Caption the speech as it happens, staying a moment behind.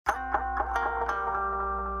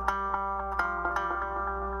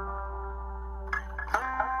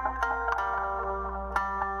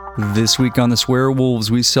This week on the Swearwolves,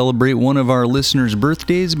 we celebrate one of our listeners'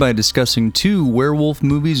 birthdays by discussing two werewolf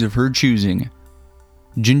movies of her choosing.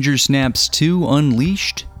 Ginger Snaps 2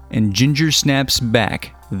 Unleashed and Ginger Snaps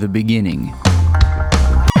Back, The Beginning.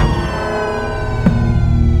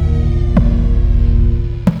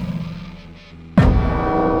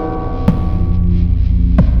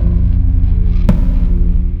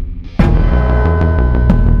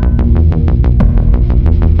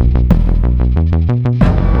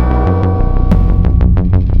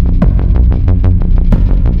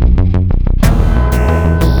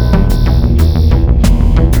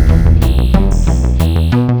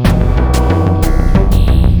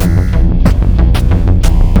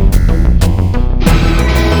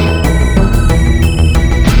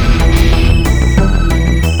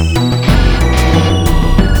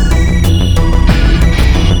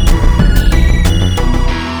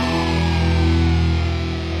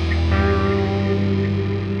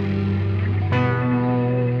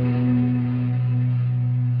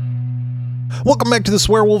 Welcome back to the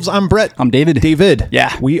Swearwolves. I'm Brett. I'm David. David.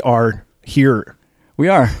 Yeah. We are here. We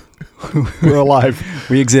are. We're alive.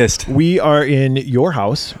 We exist. We are in your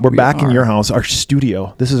house. We're back in your house, our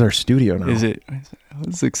studio. This is our studio now. Is it?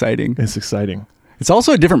 It's exciting. It's exciting. It's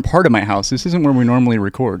also a different part of my house. This isn't where we normally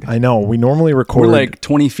record. I know. We normally record. We're like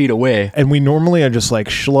 20 feet away. And we normally are just like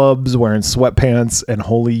schlubs wearing sweatpants and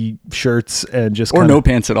holy shirts and just Or no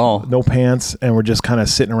pants at all. No pants. And we're just kind of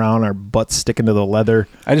sitting around, our butts sticking to the leather.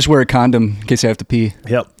 I just wear a condom in case I have to pee.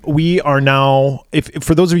 Yep. We are now, if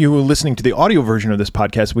for those of you who are listening to the audio version of this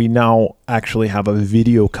podcast, we now actually have a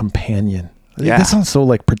video companion. Yeah. That sounds so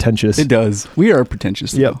like pretentious. It does. We are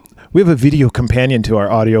pretentious. Yep. We have a video companion to our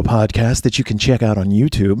audio podcast that you can check out on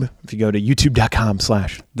YouTube. If you go to youtube.com/.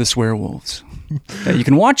 The Swearwolves. Yeah, you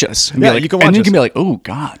can watch us. And Yeah, be like, you can watch and you us. can be like, oh,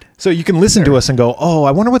 God. So you can listen to us and go, oh,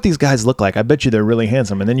 I wonder what these guys look like. I bet you they're really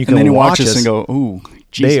handsome. And then you can And then you watch us and go, oh,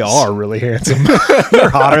 Jesus. They are really handsome. They're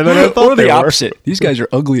hotter than I thought Or they the were. opposite. These guys are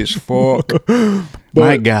ugly as fuck.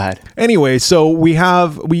 My God. Anyway, so we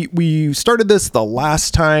started this the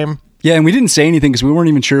last time. Yeah, and we didn't say anything because we weren't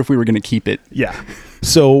even sure if we were going to keep it. Yeah.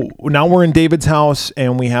 So now we're in David's house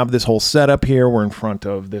and we have this whole setup here. We're in front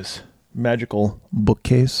of this magical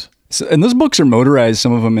bookcase. So, and those books are motorized,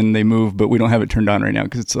 some of them, and they move, but we don't have it turned on right now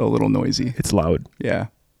because it's a little noisy. It's loud. Yeah.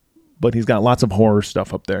 But he's got lots of horror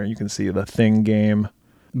stuff up there. You can see the Thing game.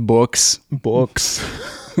 Books.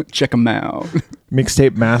 Check them out.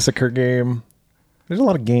 Mixtape Massacre game. There's a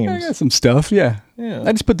lot of games. I got some stuff, yeah.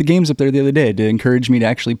 I just put the games up there the other day to encourage me to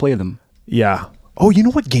actually play them. Yeah. Oh, you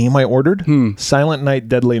know what game I ordered? Silent Night,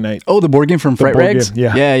 Deadly Night. Oh, the board game from Fright board Rags?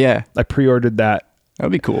 game, yeah. Yeah. I pre-ordered that. That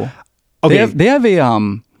would be cool. Okay. They have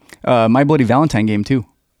a My Bloody Valentine game, too.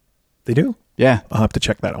 They do? Yeah. I'll have to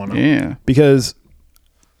check that one out. Yeah. Because,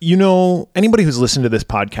 anybody who's listened to this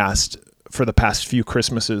podcast for the past few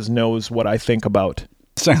Christmases knows what I think about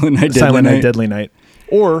Silent Night, Deadly Night.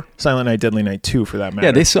 Or Silent Night, Deadly Night 2, for that matter.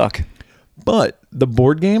 Yeah, they suck. But the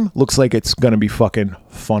board game looks like it's going to be fucking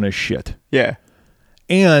fun as shit. Yeah.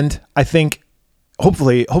 And I think,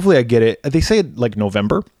 hopefully I get it. They say like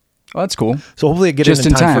November. Oh, that's cool. So hopefully I get Just it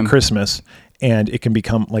in time time for Christmas. And it can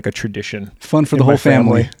become like a tradition. Fun for the whole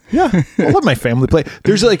family. Yeah. I'll let my family play.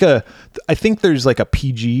 There's I think there's like a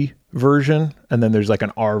PG version. And then there's like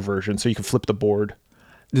an R version. So you can flip the board.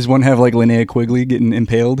 Does one have like Linnea Quigley getting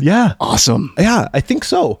impaled? Yeah. Awesome. Yeah, I think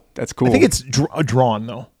so. That's cool. I think it's drawn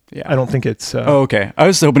though. Yeah. I don't think it's... oh, okay. I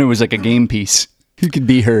was hoping it was like a game piece. You could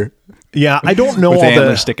be her. Yeah, I don't know with all the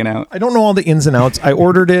antlers sticking out. I don't know all the ins and outs. I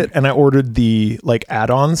ordered it and I ordered the like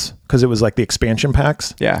add-ons because it was like the expansion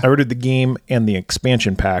packs. Yeah. I ordered the game and the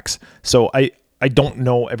expansion packs. So I don't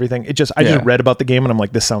know everything. I just read about the game and I'm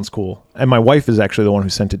like, this sounds cool. And my wife is actually the one who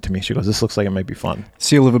sent it to me. She goes, this looks like it might be fun.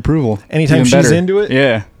 Seal of approval. Anytime Even she's better. into it,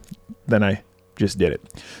 yeah. Then I just did it.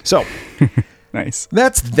 So nice.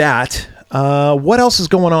 That's that. What else is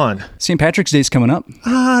going on? St. Patrick's Day's coming up.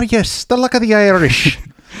 Ah, yes. The luck of the Irish.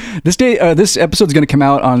 This episode's going to come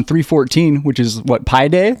out on 3/14, which is what, Pi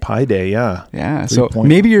Day? Pi Day, yeah. Yeah. So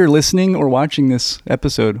maybe you're listening or watching this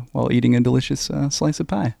episode while eating a delicious slice of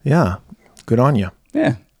pie. Yeah. Good on you.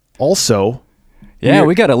 Yeah. Also, yeah,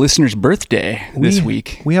 we got a listener's birthday this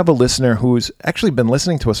week. We have a listener who's actually been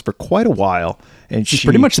listening to us for quite a while. And she's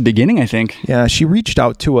pretty much the beginning, I think. Yeah, she reached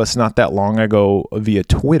out to us not that long ago via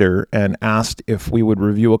Twitter and asked if we would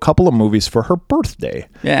review a couple of movies for her birthday.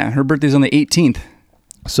 Yeah, her birthday's on the 18th.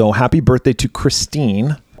 So happy birthday to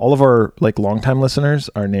Christine. All of our like longtime listeners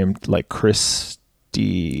are named like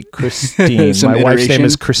Christine. My wife's name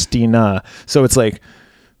is Christina. So it's like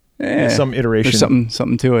some iteration. There's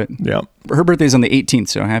something to it. Yeah. Her birthday's on the 18th,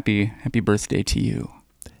 so happy birthday to you.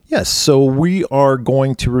 Yes, so we are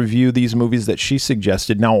going to review these movies that she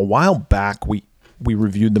suggested. Now, a while back, we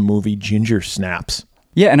reviewed the movie Ginger Snaps.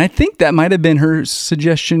 Yeah, and I think that might have been her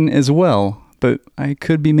suggestion as well, but I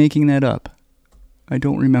could be making that up. I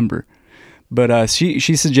don't remember. But she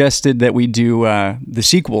suggested that we do the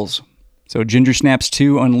sequels. So Ginger Snaps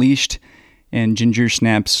 2 Unleashed and Ginger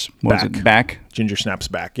Snaps Back? Ginger Snaps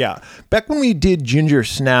Back, yeah. Back when we did Ginger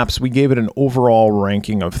Snaps, we gave it an overall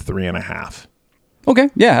ranking of 3.5. Okay,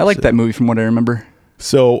 yeah, I like that movie from what I remember.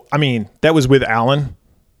 So, I mean, that was with Alan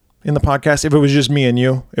in the podcast. If it was just me and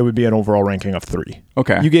you, it would be an overall ranking of 3.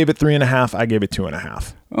 Okay. You gave it 3.5, I gave it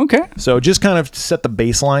 2.5. Okay. So just kind of set the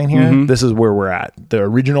baseline here. Mm-hmm. This is where we're at. The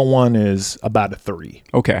original one is about a 3.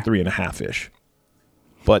 Okay. 3.5-ish.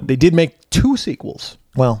 But they did make 2 sequels.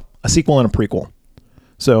 Well, a sequel and a prequel.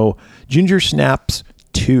 So Ginger Snaps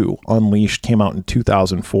 2 Unleashed came out in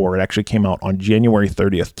 2004. It actually came out on January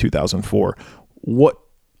 30th, 2004. What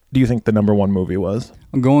do you think the number 1 movie was?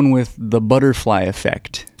 I'm going with The Butterfly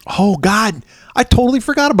Effect. Oh, God. I totally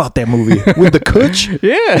forgot about that movie. With the Kutch?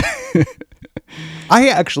 Yeah. I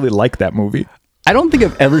actually like that movie. I don't think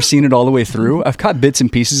I've ever seen it all the way through. I've caught bits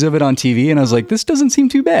and pieces of it on TV, and I was like, this doesn't seem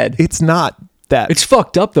too bad. It's not that. It's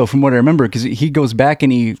fucked up, though, from what I remember, because he goes back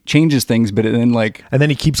and he changes things, but then, like... And then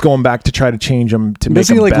he keeps going back to try to change them to make them better.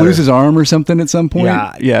 Doesn't he, like, lose his arm or something at some point?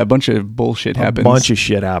 Yeah. Yeah, a bunch of bullshit happens. A bunch of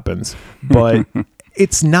shit happens. But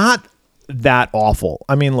it's not that awful.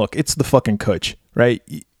 I mean, look, it's the fucking Kutch, right?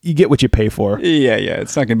 You get what you pay for. Yeah.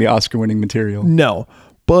 It's not going to be Oscar-winning material. No.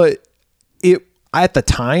 But at the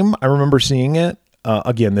time, I remember seeing it.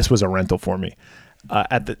 Again, this was a rental for me.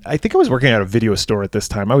 I think I was working at a video store at this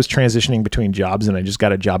time. I was transitioning between jobs, and I just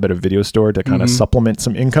got a job at a video store to kind of supplement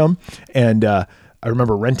some income. And I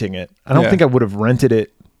remember renting it. I don't think I would have rented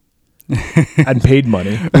it and paid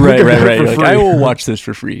money. Right. Like, I will watch this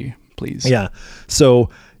for free, please. Yeah. So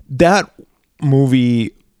that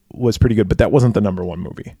movie was pretty good, but that wasn't the number 1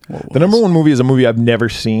 movie. The number 1 movie is a movie I've never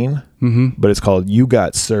seen, but it's called You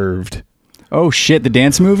Got Served. Oh shit, the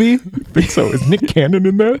dance movie? I think so. Is Nick Cannon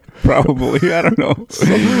in that? Probably. I don't know.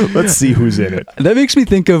 Let's see who's in it. That makes me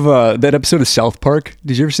think of that episode of South Park.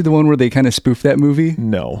 Did you ever see the one where they kind of spoof that movie?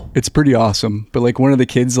 No. It's pretty awesome. But like one of the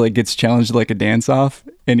kids like gets challenged to like a dance off,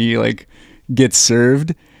 and he like gets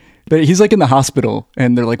served. But he's like in the hospital,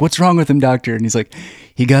 and they're like, "What's wrong with him, doctor?" And he's like,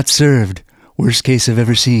 "He got served. Worst case I've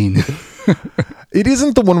ever seen." It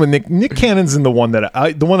isn't the one with Nick Cannon's in the one that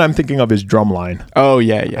the one I'm thinking of is Drumline. Oh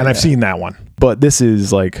yeah. And I've seen that one. But this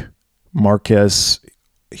is like Marquez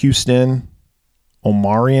Houston,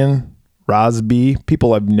 Omarion, Rosby,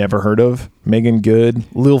 people I've never heard of. Megan Good,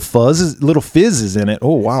 Little Fizz is in it.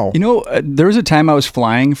 Oh wow. You know, there was a time I was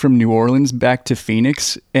flying from New Orleans back to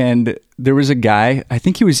Phoenix, and there was a guy, I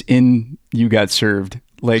think he was in You Got Served.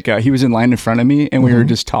 Like he was in line in front of me, and we were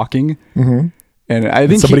just talking. Mm-hmm. And I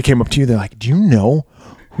think somebody came up to you. They're like, "Do you know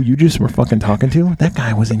who you just were fucking talking to? That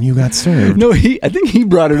guy was in You Got Served." No, I think he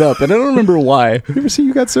brought it up, and I don't remember why. You ever see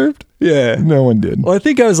You Got Served? Yeah, no one did. Well, I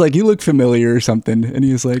think I was like, "You look familiar" or something, and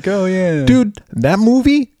he was like, "Oh yeah, dude, that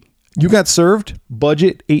movie, You Got Served,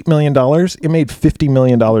 budget $8 million. It made $50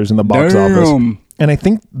 million in the box office, and I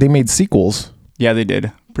think they made sequels. Yeah, they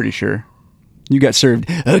did. Pretty sure. You Got Served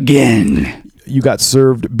again. You Got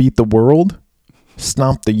Served, Beat the World,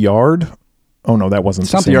 Stomp the Yard. Oh no, that wasn't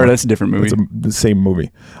Stomp the Yard. That's a different movie. It's the same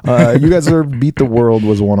movie. You Got Served, Beat the World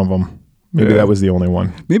was one of them. Maybe that was the only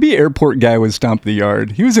one. Maybe Airport Guy was Stomp the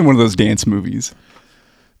Yard. He was in one of those dance movies.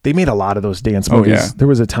 They made a lot of those dance movies. Yeah. There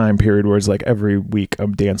was a time period where it's like every week a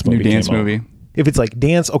dance movie. New dance movie. If it's like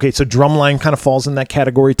dance, okay, so Drumline kind of falls in that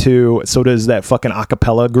category too. So does that fucking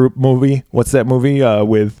acapella group movie. What's that movie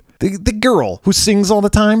with the girl who sings all the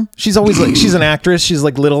time? She's always like, she's an actress. She's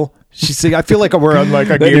like little. I feel like we're on like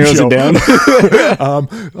a game show. It down.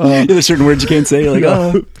 There's certain words you can't say. You're like,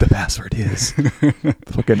 oh. The password is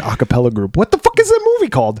fucking acapella group. What the fuck is that movie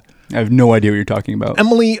called? I have no idea what you're talking about.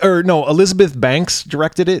 Elizabeth Banks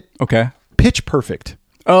directed it. Okay. Pitch Perfect.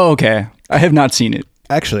 Oh, okay. I have not seen it.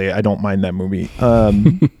 Actually, I don't mind that movie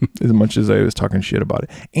as much as I was talking shit about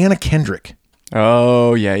it. Anna Kendrick.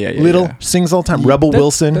 Oh, yeah. Sings all the time. Rebel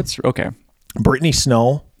Wilson. That's okay. Brittany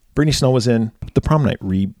Snow. Brittany Snow was in the Prom Night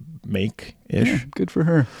remake-ish. Yeah, good for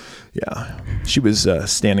her. Yeah. She was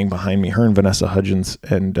standing behind me. Her and Vanessa Hudgens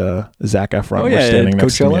and Zac Efron were standing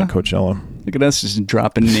next to me at Coachella. Look at us just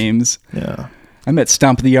dropping names. Yeah. I met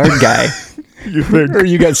Stomp the Yard guy. Or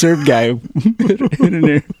You Got Served guy.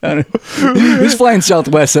 He's flying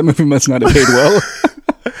Southwest. That movie must not have paid well.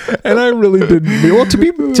 And I really didn't. Well,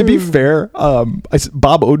 to be fair,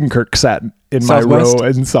 Bob Odenkirk sat in my row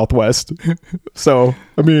in Southwest. So,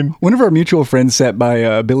 I mean, one of our mutual friends sat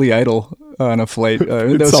by Billy Idol on a flight.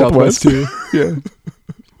 That was Southwest too. Yeah.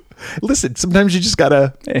 Listen, sometimes you just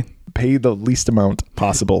gotta pay the least amount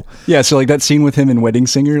possible. Yeah. So like that scene with him in Wedding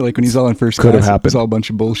Singer, like when he's all in first class, it's all a bunch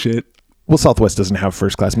of bullshit. Well, Southwest doesn't have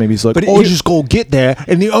first class. Maybe he's like, just go get there,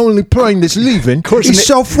 and the only plane that's leaving is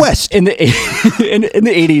Southwest. In the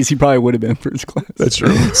 80s, he probably would have been first class. That's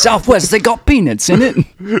true. Southwest, they got peanuts in it.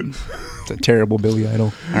 It's a terrible Billy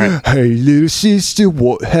Idol. All right. Hey, little sister,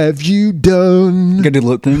 what have you done? You got to do the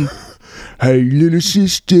lip thing. Hey, little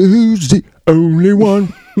sister, who's the only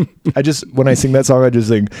one? When I sing that song, I just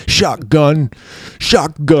sing, shotgun,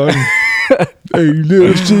 shotgun. Hey,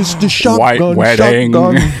 little sister, shotgun,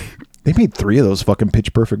 shotgun. They made 3 of those fucking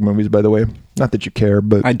Pitch Perfect movies, by the way. Not that you care,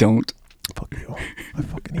 but... I don't. Fuck you. I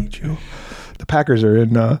fucking hate you. The Packers are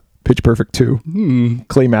in Pitch Perfect 2.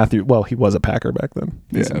 Clay Matthews... Well, he was a Packer back then.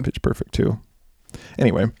 He's in Pitch Perfect 2.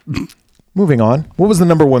 Anyway, moving on. What was the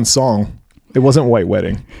number 1 song? It wasn't White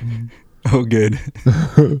Wedding. Oh, good.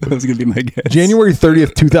 That was going to be my guess. January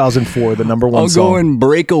 30th, 2004, the number 1 song. I'll go and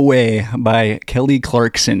Breakaway by Kelly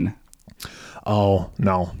Clarkson. Oh,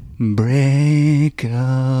 no. Break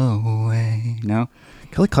away. No?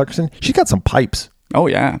 Kelly Clarkson, she got some pipes. Oh,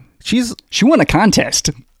 yeah. She won a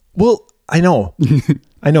contest. Well, I know.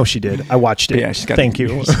 I know she did. I watched it. Yeah, she's got Thank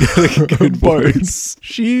you. She's got a good voice.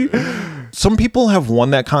 Some people have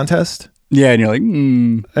won that contest. Yeah, and you're like,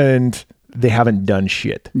 and they haven't done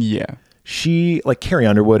shit. Yeah. She, like Carrie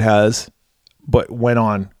Underwood has, but went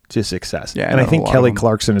on to success. Yeah, and I think Kelly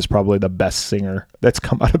Clarkson is probably the best singer that's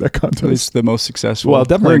come out of that contest. It's the most successful. Well,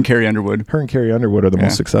 definitely. Her and Carrie Underwood. Her and Carrie Underwood are the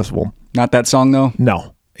most successful. Not that song, though?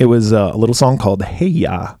 No. It was a little song called Hey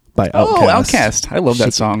Ya by Outkast. Oh, Outkast. I love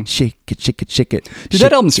that song. Shake it, shake it, shake it. Dude,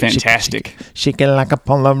 that album's fantastic. Shake it like a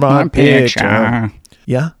Polaroid picture.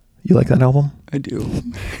 Yeah? You like that album? I do.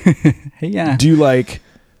 Hey Ya. Do you like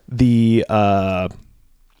the...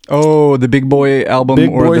 the Big Boy album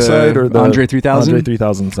side or the Andre 3000? Andre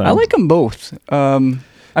 3000 side. I like them both. I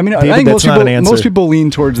think most people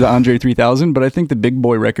lean towards the Andre 3000, but I think the Big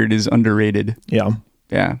Boy record is underrated. Yeah.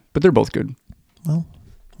 Yeah, but they're both good. Well,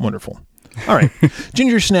 wonderful. All right.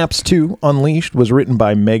 Ginger Snaps 2 Unleashed was written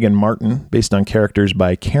by Megan Martin, based on characters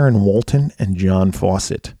by Karen Walton and John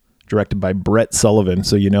Fawcett. Directed by Brett Sullivan,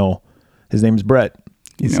 so you know his name's Brett.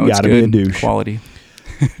 He's got to be a douche. Quality.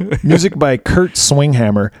 Music by Kurt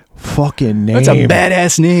Swinghammer. Fucking name. That's a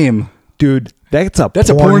badass name. Dude, that's a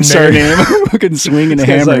porn star name. Fucking swinging a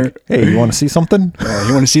hammer. Like, hey, you want to see something?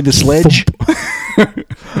 You want to see the sledge?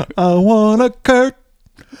 I want a Kurt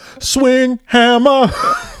Swinghammer.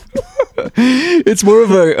 It's more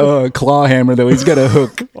of a claw hammer, though. He's got a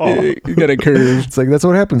hook. He's got a curve. It's like, that's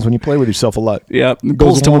what happens when you play with yourself a lot. Yeah.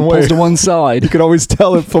 Pulls to one side. You can always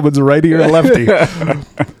tell if someone's righty or lefty.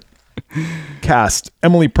 Cast: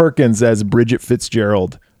 Emily Perkins as Bridget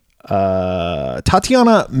Fitzgerald.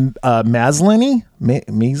 Tatiana Maslany?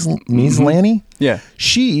 Maslany? Yeah.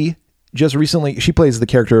 She plays the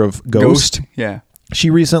character of Ghost. Yeah. She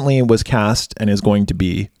recently was cast and is going to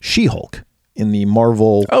be She-Hulk in the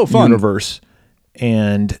Marvel universe.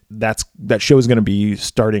 And that show is going to be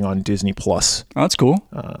starting on Disney Plus. Oh, that's cool.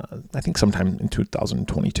 I think sometime in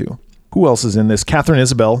 2022. Who else is in this? Catherine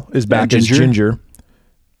Isabel is back as Ginger.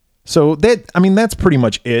 So that's pretty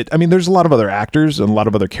much it. I mean, there's a lot of other actors and a lot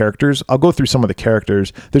of other characters. I'll go through some of the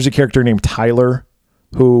characters. There's a character named Tyler,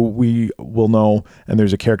 who we will know, and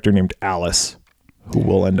there's a character named Alice, who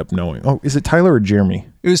we'll end up knowing. Oh, is it Tyler or Jeremy?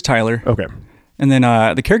 It was Tyler. Okay. And then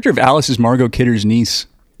the character of Alice is Margot Kidder's niece.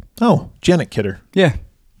 Oh, Janet Kidder. Yeah.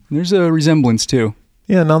 There's a resemblance, too.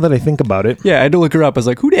 Yeah, now that I think about it. Yeah, I had to look her up. I was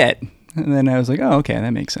like, who dat? And then I was like, oh, okay,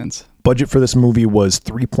 that makes sense. Budget for this movie was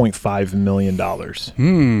 $3.5 million.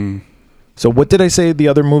 So what did I say the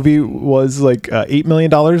other movie was, like $8 million?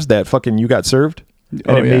 That fucking You Got Served?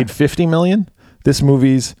 And it made $50 million? This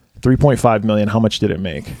movie's $3.5 million. How much did it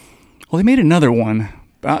make? Well, they made another one.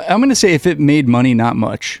 I'm going to say if it made money, not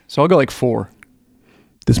much. So I'll go like 4.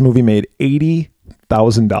 This movie made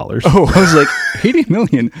 $80,000. Oh, I was like, 80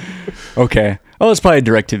 million. Okay. Oh, it's probably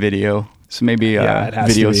direct to video. So maybe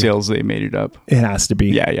video sales, they made it up. It has to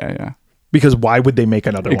be. Yeah. Because why would they make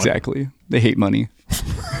another one? Exactly. They hate money.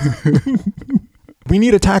 We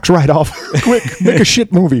need a tax write-off. Quick, make a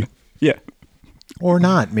shit movie. Yeah. Or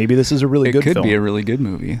not. Maybe this is a really good film. It could be a really good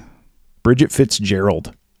movie. Bridget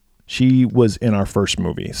Fitzgerald. She was in our first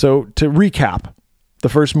movie. So to recap, the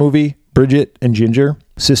first movie, Bridget and Ginger,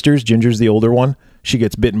 sisters. Ginger's the older one. She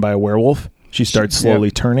gets bitten by a werewolf. She starts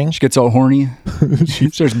slowly turning. She gets all horny. She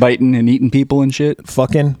starts biting and eating people and shit.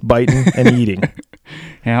 Fucking biting and eating.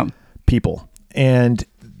 Yeah. People. And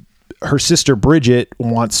her sister Bridget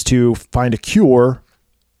wants to find a cure,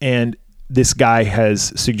 and this guy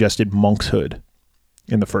has suggested monkshood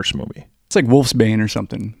in the first movie. It's like Wolf's Bane or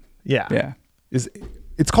something. Yeah. Yeah.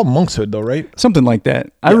 It's called monkshood though, right? Something like that.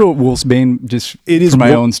 Yeah. I wrote Wolf's Bane just for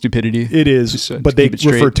my own stupidity. It is, but they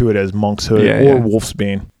refer to it as monkshood or Wolf's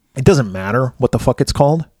Bane. It doesn't matter what the fuck it's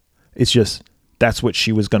called. It's just that's what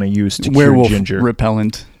she was going to use to werewolf cure Ginger.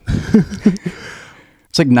 Repellent.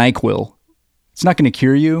 It's like NyQuil. It's not going to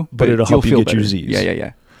cure you, but it'll help you get your Z's.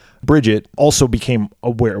 Yeah. Bridget also became a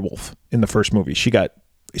werewolf in the first movie. She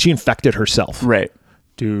infected herself, right,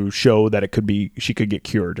 to show that she could get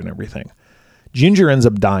cured and everything. Ginger ends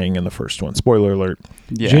up dying in the first one. Spoiler alert.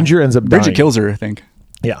 Yeah. Ginger ends up dying. Bridget kills her, I think.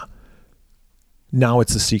 Yeah. Now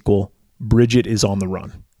it's a sequel. Bridget is on the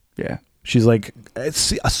run. Yeah. She's like,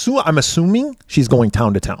 I'm assuming she's going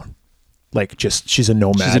town to town. Like, just, she's a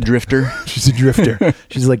nomad. She's a drifter. She's a drifter.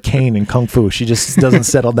 She's like Kane in Kung Fu. She just doesn't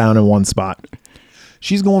settle down in one spot.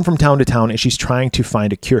 She's going from town to town, and she's trying to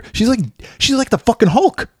find a cure. She's like the fucking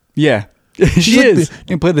Hulk. Yeah. She is.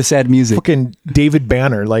 And play the sad music. Fucking David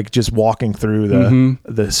Banner, like, just walking through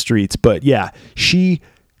the streets. But yeah, she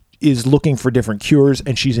is looking for different cures,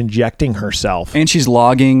 and she's injecting herself. And she's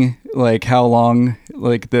logging, like, how long,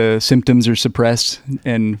 like, the symptoms are suppressed,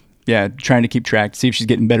 and yeah, trying to keep track to see if she's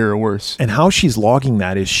getting better or worse. And how she's logging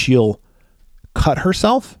that is she'll cut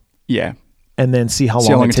herself. Yeah. And then see how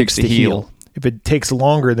long it takes to heal. If it takes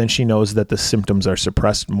longer, then she knows that the symptoms are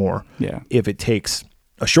suppressed more. Yeah. If it takes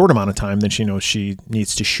a short amount of time, then she knows she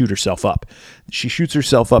needs to shoot herself up. She shoots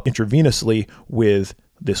herself up intravenously with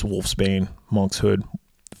this Wolf's Bane, Monk's Hood,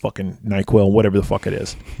 fucking NyQuil, whatever the fuck it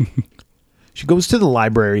is. She goes to the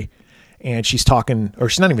library and she's talking, or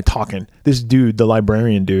she's not even talking. This dude, the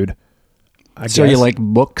librarian dude. So you like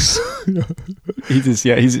books? He's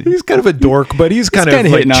kind of a dork, but he's kind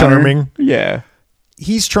of like charming. Yeah.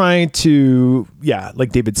 He's trying to,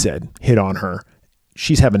 like David said, hit on her.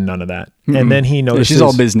 She's having none of that. Mm-mm. And then he notices she's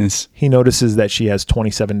all business. He notices that she has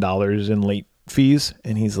 $27 in late fees,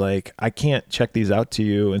 and he's like, I can't check these out to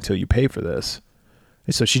you until you pay for this.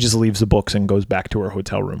 And so she just leaves the books and goes back to her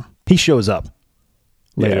hotel room. He shows up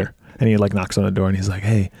later. And he like knocks on the door and he's like,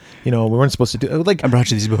 hey, we weren't supposed to do like, I brought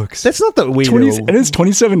you these books. That's not the way to. And it's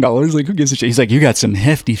 $27. Like, who gives a shit? He's like, you got some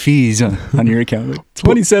hefty fees on your account. Like,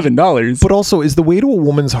 $27. But also, is the way to a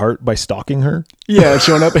woman's heart by stalking her? Yeah,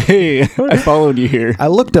 showing up. Hey, I followed you here. I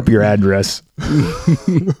looked up your address.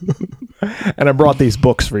 And I brought these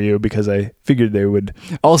books for you because I figured they would.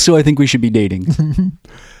 Also, I think we should be dating.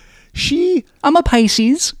 I'm a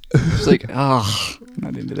Pisces. She's like, oh,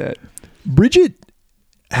 not into that. Bridget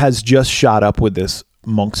has just shot up with this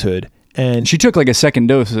Monk's Hood, and she took like a second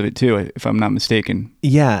dose of it too, if I'm not mistaken.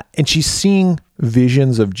 Yeah, and she's seeing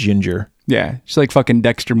visions of Ginger. Yeah, she's like fucking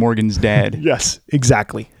Dexter Morgan's dad. Yes,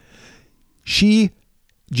 exactly.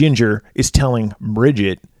 Ginger is telling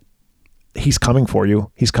Bridget, he's coming for you.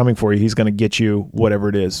 He's coming for you. He's going to get you, whatever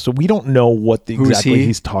it is. So we don't know what exactly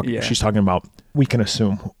she's talking about. We can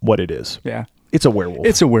assume what it is. Yeah. It's a werewolf.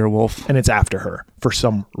 It's a werewolf. And it's after her for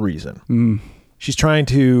some reason. She's trying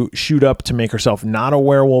to shoot up to make herself not a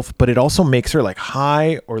werewolf, but it also makes her like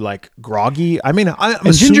high or like groggy. I mean,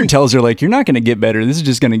 Ginger tells her like, you're not going to get better. This is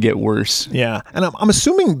just going to get worse. Yeah. And I'm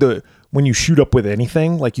assuming when you shoot up with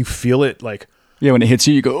anything, like you feel it like. Yeah, when it hits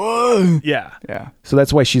you, you go, oh. Yeah. Yeah. So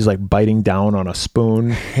that's why she's like biting down on a spoon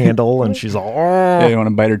handle and she's all, oh. Yeah, you want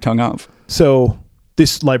to bite her tongue off. So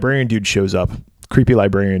this librarian dude shows up, creepy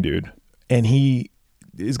librarian dude, and he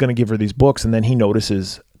is going to give her these books, and then he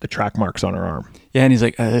notices the track marks on her arm. Yeah, and he's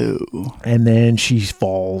like, oh. And then she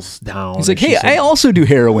falls down. He's like, hey, I also do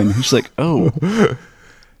heroin. She's like, oh.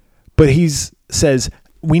 But he says,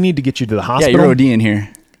 we need to get you to the hospital. Yeah, you're ODing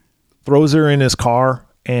here. Throws her in his car,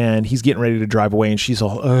 and he's getting ready to drive away, and she's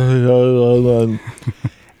all,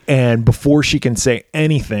 and before she can say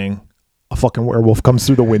anything, a fucking werewolf comes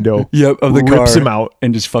through the window. Yep, of the car. Rips him out.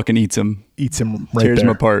 And just fucking eats him. Right Tears there. him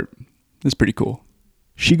apart. That's pretty cool.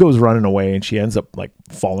 She goes running away, and she ends up like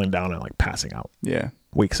falling down and like passing out. Yeah.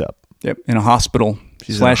 Wakes up. Yep. In a hospital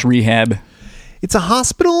 / rehab. It's a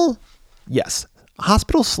hospital. Yes.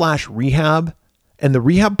 Hospital / rehab. And the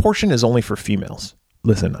rehab portion is only for females.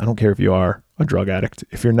 Listen, I don't care if you are a drug addict.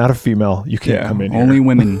 If you're not a female, you can't come in here. Only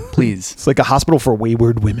women, please. It's like a hospital for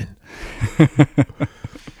wayward women.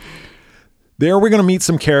 There we're going to meet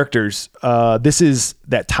some characters. This is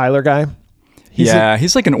that Tyler guy.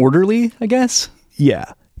 He's like an orderly, I guess.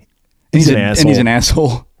 Yeah. He's an asshole. And he's an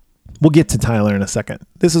asshole. We'll get to Tyler in a second.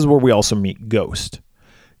 This is where we also meet Ghost.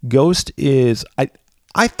 Ghost is,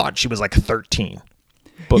 I thought she was like 13.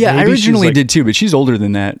 But yeah, I originally did too, but she's older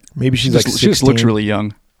than that. Maybe she's like 16. She just looks really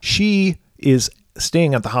young. She is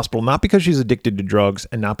staying at the hospital, not because she's addicted to drugs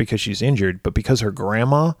and not because she's injured, but because her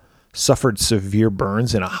grandma suffered severe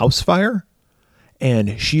burns in a house fire, and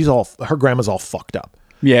her grandma's all fucked up.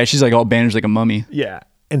 Yeah, she's like all bandaged like a mummy. Yeah.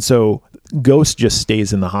 And so Ghost just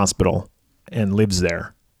stays in the hospital and lives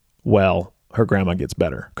there while her grandma gets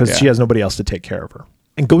better because she has nobody else to take care of her.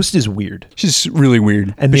 And Ghost is weird. She's really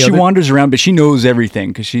weird. And she wanders around, but she knows everything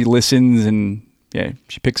because she listens and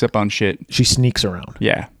she picks up on shit. She sneaks around.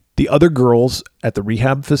 Yeah. The other girls at the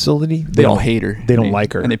rehab facility, they all hate her. They don't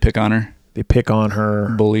like her. And they pick on her. They pick on her.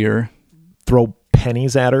 Bully her. Throw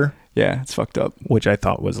pennies at her. Yeah, it's fucked up. Which I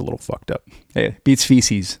thought was a little fucked up. Hey, beats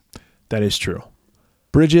feces. That is true.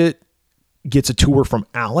 Bridget gets a tour from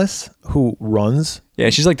Alice, who runs. Yeah,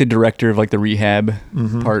 she's like the director of like the rehab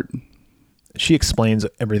part. She explains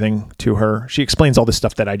everything to her. She explains all the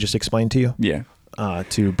stuff that I just explained to you. Yeah.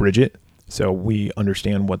 To Bridget. So we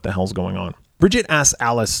understand what the hell's going on. Bridget asks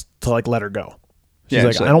Alice to like let her go. She's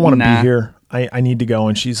like, I don't want to be here. I need to go.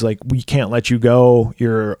 And she's like, we can't let you go.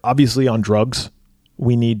 You're obviously on drugs.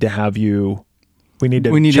 We need to have you. We need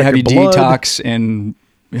to have you blood. Detox and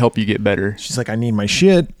help you get better. She's like, I need my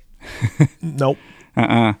shit. Nope.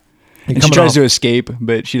 And she tries to escape,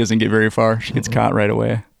 but she doesn't get very far. She gets caught right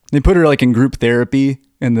away. They put her like in group therapy,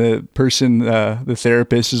 and the person, the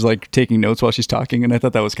therapist, is like taking notes while she's talking. And I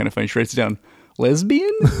thought that was kind of funny. She writes down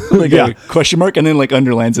lesbian, like a question mark, and then like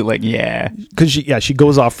underlines it, like because she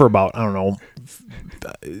goes off for about, I don't know,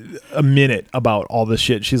 a minute about all this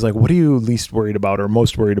shit. She's like, what are you least worried about or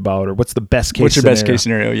most worried about, or what's the best case? What's your best case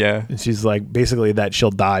scenario? Yeah. And she's like, basically that she'll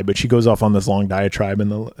die, but she goes off on this long diatribe,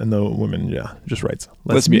 and the woman just writes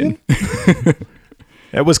lesbian.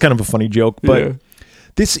 It was kind of a funny joke, but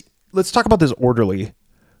let's talk about this orderly,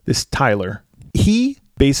 this Tyler. He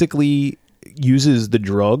basically uses the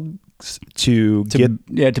drugs to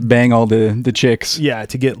bang all the chicks. Yeah,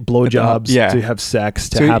 to get blowjobs, to have sex,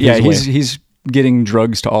 to have his way. He's getting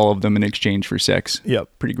drugs to all of them in exchange for sex. Yep.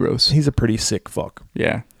 Pretty gross. He's a pretty sick fuck.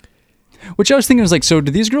 Yeah. Which I was thinking was like, so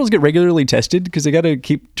do these girls get regularly tested? Because they got to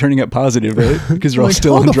keep turning up positive, right? Because they're all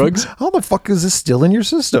still on drugs. How the fuck is this still in your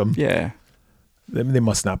system? Yeah. They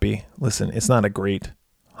must not be. Listen, it's not a great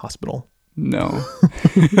hospital. No.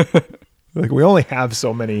 Like, we only have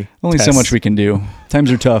so many Only tests. So much we can do.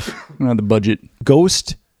 Times are tough. We don't have the budget.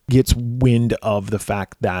 Ghost gets wind of the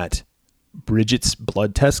fact that Bridget's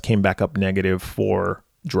blood test came back up negative for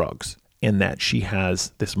drugs, and that she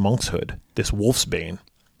has this monk's hood, this wolf's bane,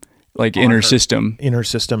 like in her system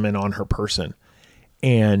and on her person.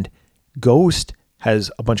 And Ghost has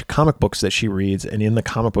a bunch of comic books that she reads, and in the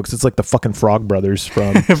comic books, it's like the fucking Frog Brothers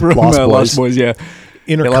from Lost Boys. Yeah.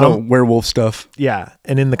 A lot of werewolf stuff. Yeah.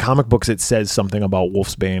 And in the comic books, it says something about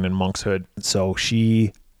Wolfsbane and Monk's Hood. So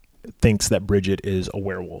she thinks that Bridget is a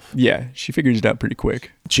werewolf. Yeah. She figures it out pretty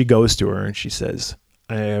quick. She goes to her and she says,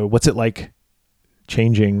 what's it like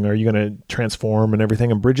changing? Are you going to transform and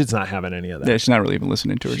everything? And Bridget's not having any of that. Yeah, she's not really even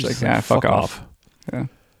listening to her. She's like, fuck off. Yeah.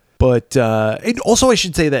 But also, I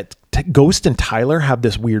should say that Ghost and Tyler have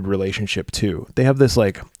this weird relationship too. They have this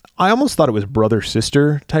like, I almost thought it was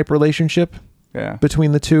brother-sister type relationship. Yeah.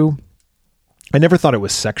 Between the two. I never thought it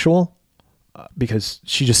was sexual because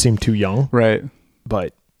she just seemed too young. Right.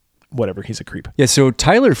 But whatever, he's a creep. Yeah, so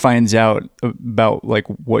Tyler finds out about like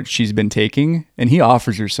what she's been taking, and he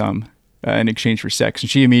offers her some in exchange for sex, and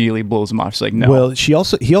she immediately blows him off. She's like, no. Well, he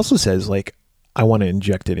also says like, I want to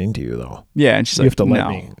inject it into you though. Yeah, and she's you like, have to let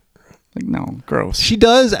me. Like, no, gross. She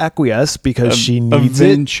does acquiesce because she needs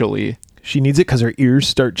eventually. She needs it because her ears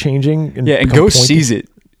start changing. And Ghost sees it.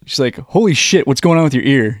 She's like, holy shit, what's going on with your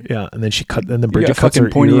ear? Yeah, and then Bridget cuts her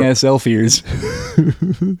pointy ear. ass elf ears.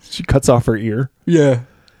 She cuts off her ear. Yeah.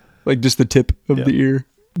 Like just the tip of the ear.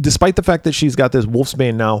 Despite the fact that she's got this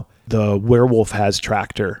wolfsbane now, the werewolf has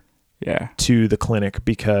tracked her to the clinic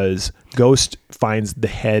because Ghost finds the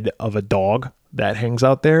head of a dog that hangs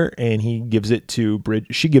out there, and he gives it to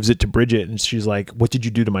Bridget. She gives it to Bridget, and she's like, what did you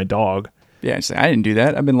do to my dog? Yeah, she's like, I didn't do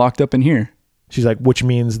that. I've been locked up in here. She's like, which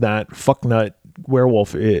means that fucknut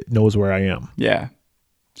werewolf, it knows where I am. Yeah.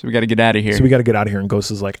 So we got to get out of here. And Ghost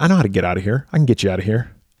is like, I know how to get out of here. I can get you out of here.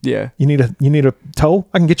 Yeah. You need a toe?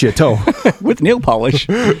 I can get you a toe. With nail polish.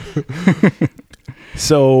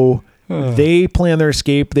 So they plan their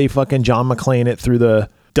escape. They fucking John McClane it through the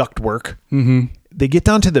ductwork. Mm-hmm. They get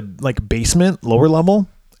down to the like basement, lower level,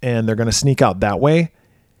 and they're going to sneak out that way.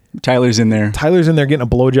 Tyler's in there getting a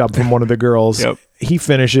blowjob from one of the girls. Yep. He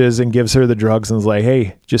finishes and gives her the drugs and is like,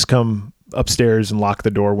 hey, just come upstairs and lock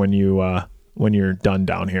the door when you're done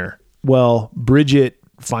down here. Well, Bridget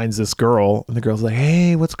finds this girl, and the girl's like,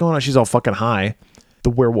 hey, what's going on? She's all fucking high. The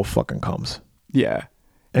werewolf fucking comes. Yeah.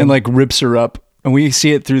 And like rips her up And we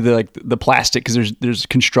see it through the plastic because there's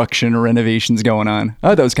construction or renovations going on. I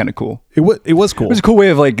thought that was kind of cool. It was cool. It was a cool way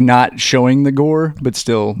of like not showing the gore, but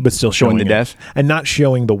still showing the death and not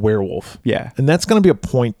showing the werewolf. Yeah, and that's going to be a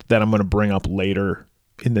point that I'm going to bring up later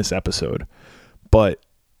in this episode. But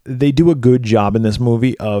they do a good job in this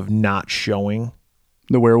movie of not showing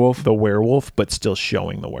the werewolf, but still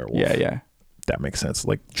showing the werewolf. Yeah. That makes sense.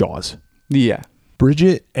 Like Jaws. Yeah.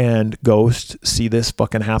 Bridget and Ghost see this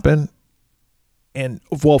fucking happen. And,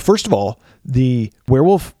 well, first of all, the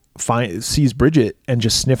werewolf sees Bridget and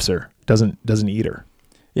just sniffs her. Doesn't eat her.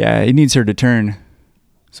 Yeah, he needs her to turn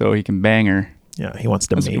so he can bang her. Yeah, he wants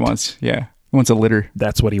to mate. He wants a litter.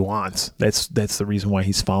 That's what he wants. That's the reason why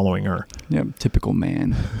he's following her. Yeah, typical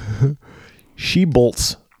man. She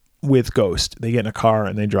bolts with Ghost. They get in a car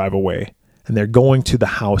and they drive away. And they're going to the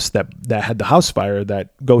house that had the house fire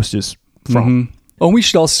that Ghost is from. Mm-hmm. Oh, we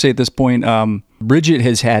should also say at this point, Bridget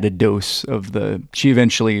has had a dose of she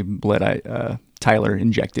eventually let Tyler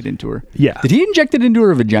inject it into her. Yeah. Did he inject it into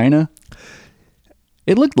her vagina?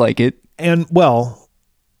 It looked like it. And, well,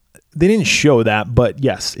 they didn't show that, but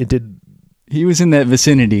yes, it did. He was in that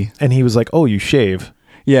vicinity. And he was like, oh, you shave.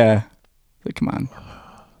 Yeah. Like, come on.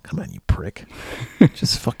 Come on, you prick.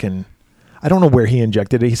 Just fucking... I don't know where he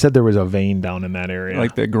injected it. He said there was a vein down in that area.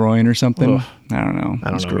 Like the groin or something? Ugh. I don't know. I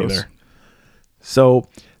don't know either. So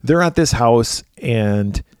they're at this house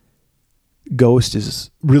and Ghost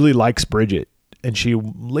really likes Bridget. And she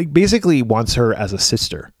basically wants her as a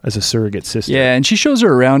sister, as a surrogate sister. Yeah, and she shows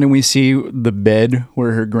her around and we see the bed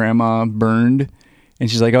where her grandma burned. And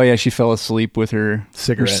she's like, oh yeah, she fell asleep with her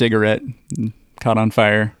cigarette and caught on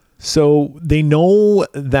fire. So they know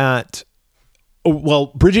that... Well,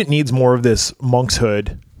 Bridget needs more of this monk's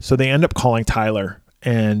hood, so they end up calling Tyler,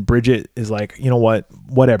 and Bridget is like, you know what,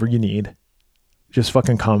 whatever you need, just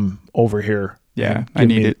fucking come over here. Yeah, I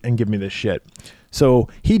need it. And give me this shit. So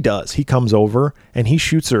he does. He comes over, and he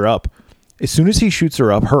shoots her up. As soon as he shoots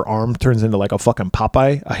her up, her arm turns into like a fucking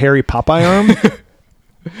Popeye, a hairy Popeye arm.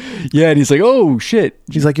 Yeah, and he's like, oh, shit.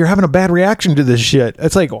 He's like, you're having a bad reaction to this shit.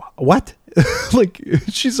 It's like, what? Like,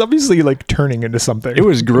 she's obviously like turning into something. It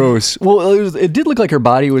was gross. Well, it did look like her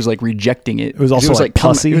body was like rejecting it. It was also like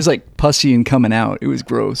pussy. It was like pussy and coming out. It was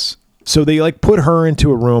gross. So they like put her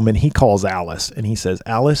into a room and he calls Alice and he says,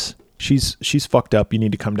 Alice, she's fucked up. You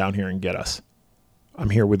need to come down here and get us.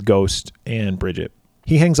 I'm here with Ghost and Bridget.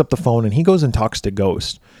 He hangs up the phone and he goes and talks to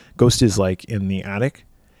Ghost. Ghost is like in the attic.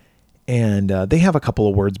 And they have a couple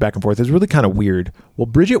of words back and forth. It's really kind of weird. Well,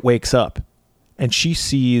 Bridget wakes up and she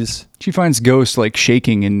finds Ghost like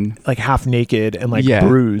shaking and like half naked and like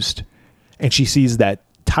bruised. And she sees that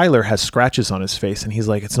Tyler has scratches on his face and he's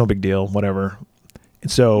like, it's no big deal, whatever.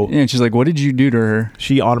 And so and she's like, what did you do to her?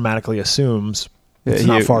 She automatically assumes it's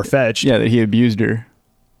not far-fetched. Yeah, that he abused her.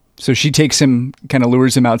 So she takes him, kind of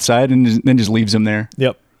lures him outside and then just leaves him there.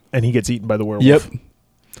 Yep. And he gets eaten by the werewolf. Yep.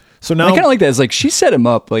 So now I kind of like that. It's like she set him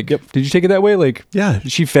up. Like, did you take it that way? Like, yeah,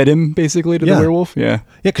 she fed him basically to the werewolf. Yeah, yeah,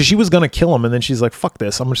 because she was gonna kill him, and then she's like, "Fuck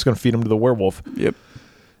this! I'm just gonna feed him to the werewolf." Yep.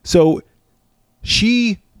 So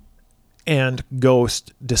she and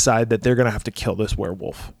Ghost decide that they're gonna have to kill this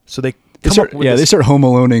werewolf. So they start home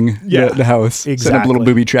aloning the house. Exactly. Set up little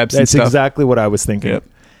booby traps. That's and stuff. Exactly what I was thinking. Yep.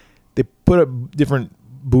 They put up different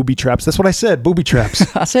booby traps. That's what I said. Booby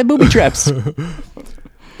traps. I said booby traps.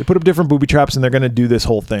 They put up different booby traps and they're going to do this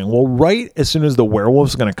whole thing. Well, right as soon as the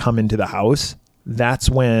werewolf's going to come into the house, that's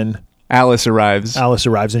when Alice arrives.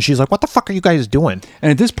 And she's like, what the fuck are you guys doing? And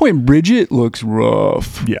at this point, Bridget looks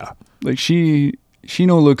rough. Yeah. Like she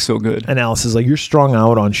don't look so good. And Alice is like, you're strung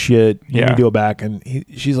out on shit. You need to go back. And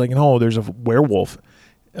she's like, no, there's a werewolf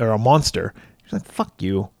or a monster. She's like, fuck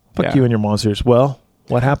you. Fuck you and your monsters. Well,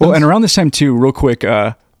 what happens? Well, and around this time too, real quick,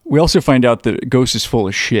 we also find out that Ghost is full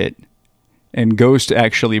of shit. And Ghost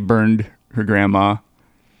actually burned her grandma.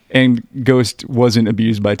 And Ghost wasn't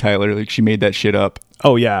abused by Tyler. Like, she made that shit up.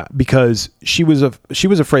 Oh, yeah. Because she was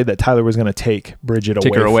afraid that Tyler was going to take Bridget away.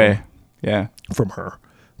 Take her away. From her.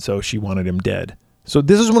 So she wanted him dead. So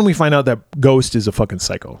this is when we find out that Ghost is a fucking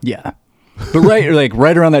psycho. Yeah. But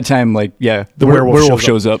right around that time, the werewolf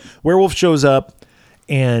shows up. Werewolf shows up.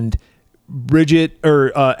 And Bridget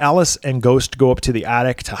or Alice and Ghost go up to the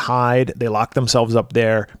attic to hide. They lock themselves up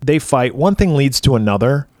there. They fight. One thing leads to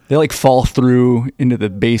another. They like fall through into the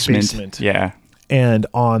basement. Yeah. And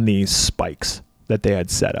on these spikes that they had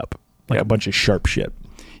set up. Like a bunch of sharp shit.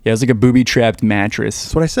 Yeah, it's like a booby-trapped mattress.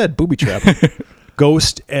 That's what I said, booby-trap.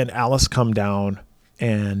 Ghost and Alice come down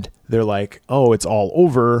and they're like, oh, it's all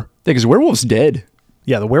over. Yeah, because the werewolf's dead.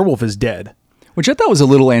 Yeah, the werewolf is dead. Which I thought was a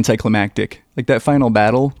little anticlimactic. Like that final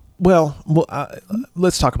battle. Well,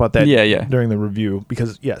 let's talk about that during the review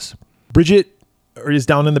because, yes, Bridget is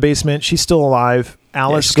down in the basement. She's still alive.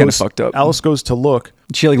 Alice goes fucked up. Alice goes to look.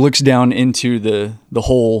 She like looks down into the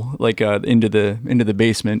hole, like into the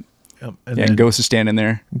basement. And Ghost is standing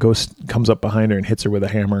there. Ghost comes up behind her and hits her with a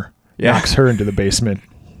hammer. Knocks her into the basement.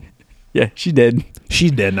 Yeah, she's dead.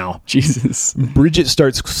 She's dead now. Jesus. Bridget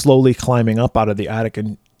starts slowly climbing up out of the attic,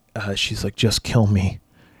 and she's like, "Just kill me,"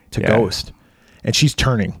 to Ghost, and she's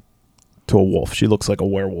turning to a wolf. She looks like a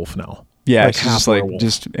werewolf now. Yeah, like she's just like,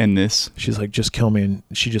 just end this. She's like, "Just kill me," and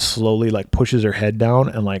she just slowly like pushes her head down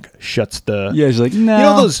and like shuts the. Yeah, she's like, "No." You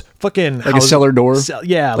know those fucking like a cellar door.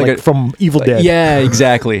 Like from Evil Dead. Yeah,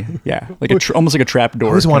 exactly. Yeah, like almost like a trap door.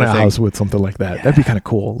 I always want a house with something like that. Yeah. That'd be kind of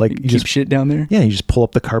cool. Like you just shit down there. Yeah, you just pull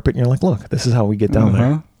up the carpet and you're like, "Look, this is how we get down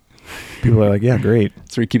there." People are like, "Yeah, great."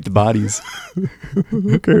 That's where you keep the bodies.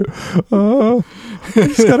 Okay,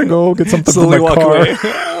 just gotta go get something Slowly from the walk car. away.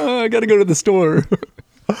 I gotta go to the store.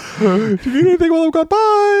 If you need anything while I'm gone,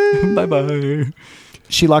 bye. Bye.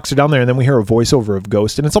 She locks her down there, and then we hear a voiceover of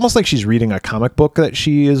Ghost, and it's almost like she's reading a comic book that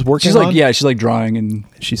she is working on. She's like drawing, and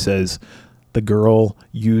she says, "The girl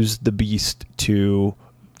used the beast to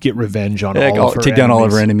get revenge on all of her take down all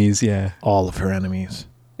of her enemies." Yeah, all of her enemies.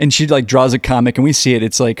 And she like draws a comic, and we see it.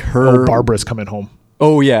 It's like her. Oh, Barbara's coming home.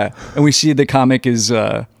 Oh yeah, and we see the comic is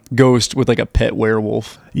Ghost with like a pet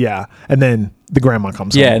werewolf. Yeah, and then the grandma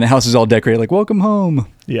comes home. Yeah, and the house is all decorated like "Welcome home."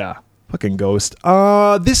 Yeah, fucking Ghost.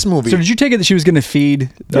 This movie. So did you take it that she was going to feed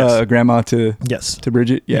grandma to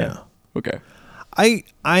Bridget? Yeah. Okay.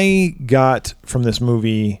 I got from this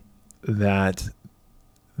movie that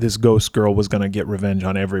this ghost girl was going to get revenge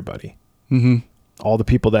on everybody. Mm-hmm. All the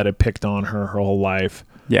people that had picked on her whole life.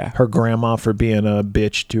 Yeah. Her grandma for being a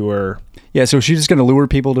bitch to her. Yeah, so she's just going to lure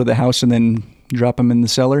people to the house and then drop them in the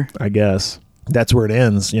cellar? I guess. That's where it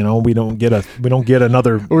ends. You know, we don't get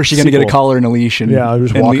another. Or is she going to get a collar and a leash and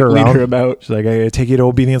just walk her around. Lead her about? She's like, I gotta take you to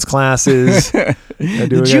obedience classes.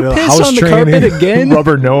 Did you piss on the carpet again? Rub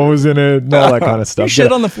her nose in it, all that kind of stuff. You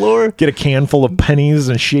shit on the floor. Get a can full of pennies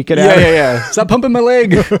and shake it at her. Yeah. Stop pumping my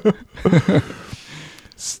leg.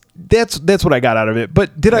 That's what I got out of it.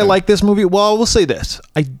 But did I like this movie? Well, we'll say this.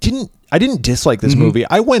 I didn't dislike this movie.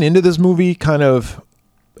 I went into this movie kind of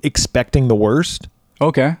expecting the worst.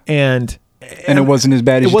 Okay. And it wasn't as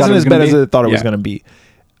bad as it wasn't as bad as I thought it was going to be.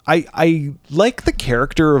 I like the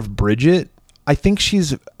character of Bridget. I think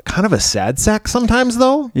she's kind of a sad sack sometimes,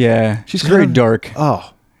 though. Yeah, she's very dark.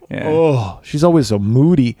 She's always so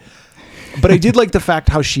moody. But I did like the fact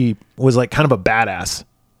how she was like kind of a badass.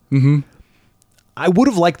 Mm-hmm. I would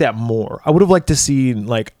have liked that more. I would have liked to see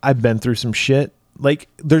like I've been through some shit. Like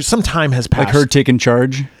there's some time has passed. Like her taking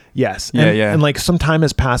charge. Yes. Yeah. And like some time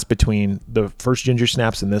has passed between the first Ginger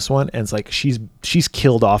Snaps and this one. And it's like she's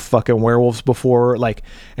killed off fucking werewolves before, like,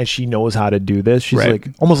 and she knows how to do this. She's like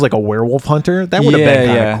almost like a werewolf hunter. That would have been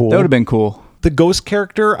kind of cool. That would have been cool. The Ghost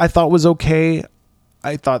character I thought was okay.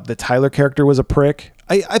 I thought the Tyler character was a prick.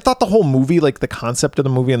 I thought the whole movie, like the concept of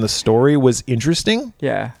the movie and the story was interesting.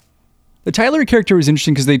 Yeah. The Tyler character was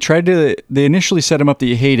interesting because they initially set him up that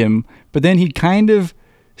you hate him, but then he kind of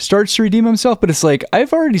starts to redeem himself, but it's like,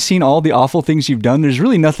 I've already seen all the awful things you've done. There's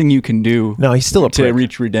really nothing you can do. No, he's still a prick. To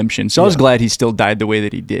reach redemption. So I was glad he still died the way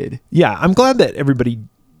that he did. Yeah, I'm glad that everybody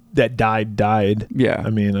that died. Yeah.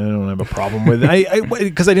 I mean, I don't have a problem with it.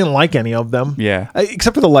 Because I didn't like any of them. Yeah.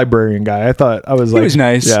 Except for the librarian guy. I was like... He was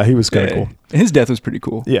nice. Yeah, he was kind of cool. His death was pretty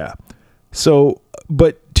cool. Yeah. So,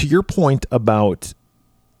 but to your point about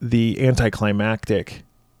the anticlimactic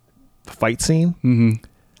fight scene,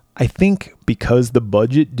 I think because the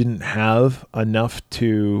budget didn't have enough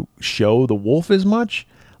to show the wolf as much,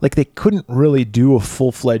 like they couldn't really do a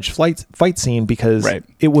full-fledged fight scene because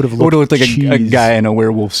it would have looked like a guy in a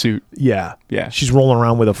werewolf suit. Yeah. Yeah. She's rolling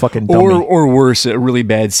around with a fucking dummy. Or worse, a really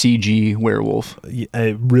bad CG werewolf.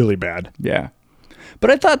 Really bad. Yeah. But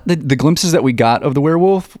I thought the glimpses that we got of the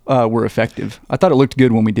werewolf were effective. I thought it looked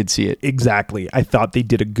good when we did see it. Exactly. I thought they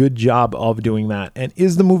did a good job of doing that. And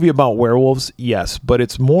is the movie about werewolves? Yes. But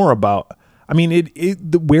it's more about... I mean,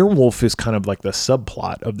 the werewolf is kind of like the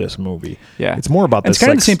subplot of this movie. Yeah. It's more about this. It's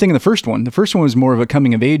kind of the same thing in the first one. The first one was more of a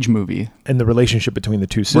coming-of-age movie. And the relationship between the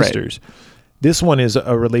two sisters. Right. This one is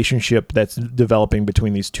a relationship that's developing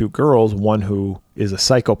between these two girls, one who is a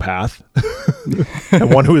psychopath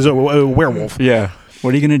and one who is a werewolf. Yeah.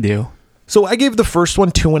 What are you going to do? So I gave the first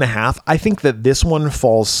one 2.5. I think that this one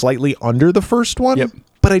falls slightly under the first one. Yep.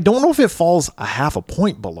 But I don't know if it falls a half a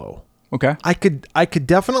point below. Okay. I could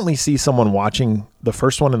definitely see someone watching the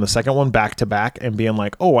first one and the second one back to back and being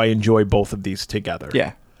like, oh, I enjoy both of these together.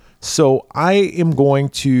 Yeah. So I am going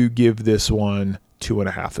to give this one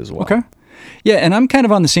 2.5 as well. Okay. Yeah, and I'm kind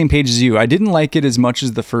of on the same page as you. I didn't like it as much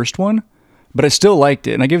as the first one, but I still liked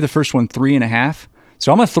it. And I gave the first one 3.5.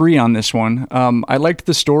 So I'm a 3 on this one. I liked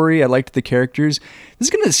the story. I liked the characters. This is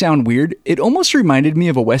going to sound weird. It almost reminded me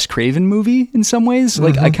of a Wes Craven movie in some ways.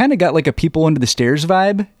 Like I kind of got like a People Under the Stairs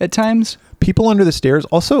vibe at times. People Under the Stairs,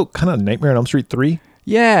 also kind of Nightmare on Elm Street 3.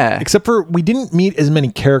 Yeah. Except for we didn't meet as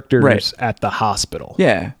many characters at the hospital.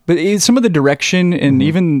 Yeah. But some of the direction and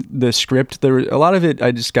even the script, there were a lot of it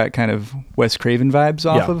I just got kind of Wes Craven vibes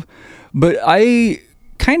off of. But I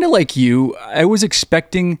kind of like you, I was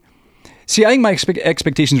expecting... See, I think my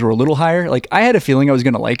expectations were a little higher. Like, I had a feeling I was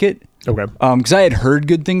going to like it. Okay. Because I had heard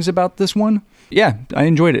good things about this one. Yeah, I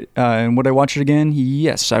enjoyed it. And would I watch it again?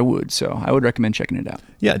 Yes, I would. So I would recommend checking it out.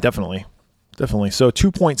 Yeah, definitely. Definitely. So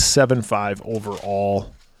 2.75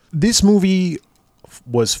 overall. This movie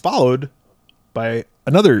was followed by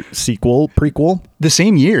another prequel. The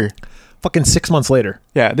same year. Fucking 6 months later.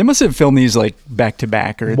 Yeah, they must have filmed these like back to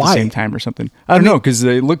back or at the same time or something. I don't know, because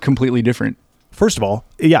they look completely different. First of all,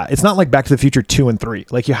 yeah, it's not like Back to the Future 2 and 3.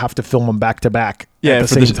 Like you have to film them back to back. Yeah,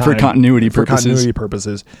 for continuity purposes. For continuity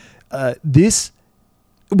purposes.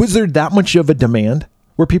 Was there that much of a demand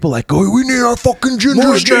where people like, oh, we need our fucking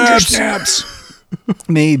ginger snaps.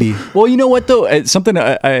 Maybe. Well, you know what though? Something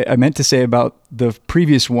I meant to say about the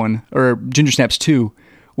previous one, or Ginger Snaps 2,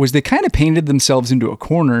 was they kind of painted themselves into a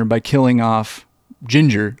corner by killing off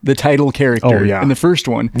Ginger, the title character in the first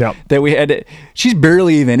one. That we had. She's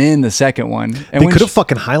barely even in the second one. And they could have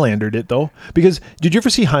fucking Highlandered it though. Because did you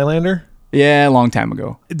ever see Highlander? Yeah, a long time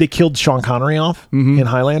ago. They killed Sean Connery off in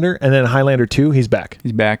Highlander, and then Highlander 2, he's back.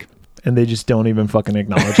 And they just don't even fucking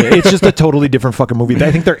acknowledge it. It's just a totally different fucking movie.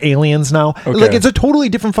 I think they're aliens now. Okay. Like, it's a totally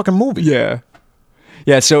different fucking movie. Yeah.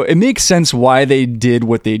 Yeah, so it makes sense why they did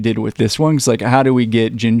what they did with this one. It's like, how do we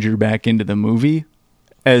get Ginger back into the movie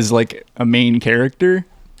as like a main character?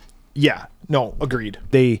 Yeah. No, agreed.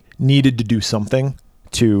 They needed to do something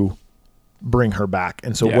to bring her back.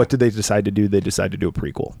 And so what did they decide to do? They decided to do a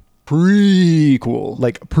prequel.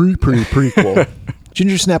 Like prequel.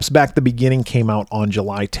 Ginger Snaps Back, the beginning, came out on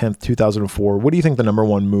July 10th, 2004. What do you think the number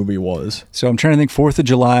one movie was? So I'm trying to think 4th of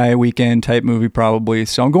July weekend type movie probably.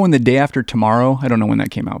 So I'm going The Day After Tomorrow. I don't know when that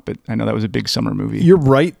came out, but I know that was a big summer movie. You're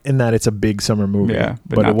right in that it's a big summer movie. Yeah,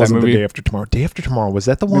 but it wasn't The Day After Tomorrow. Day After Tomorrow, was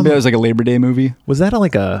that the one? Maybe that was like a Labor Day movie. Was that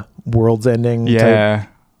like a world's ending type?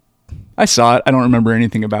 I saw it. I don't remember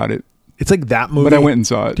anything about it. It's like that movie. But I went and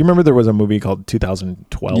saw it. Do you remember there was a movie called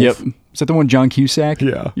 2012? Yep. Is that the one John Cusack?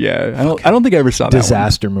 Yeah. Yeah. I don't think I ever saw that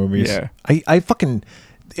Disaster movies. Yeah. I fucking...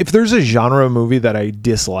 If there's a genre of movie that I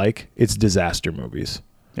dislike, it's disaster movies.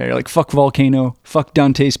 Yeah, you're like, fuck Volcano, fuck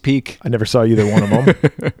Dante's Peak. I never saw either one of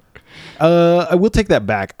them. I will take that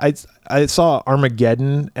back. I saw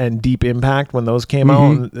Armageddon and Deep Impact when those came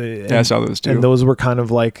out. Yeah, I saw those too. And those were kind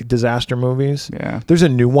of like disaster movies. Yeah. There's a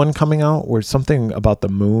new one coming out where it's something about the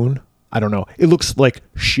moon. I don't know. It looks like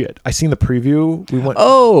shit. I seen the preview. We went.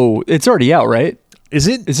 Oh, it's already out, right? Is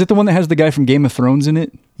it? Is it the one that has the guy from Game of Thrones in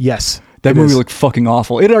it? Yes. That movie looked fucking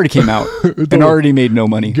awful. It already came out and already made no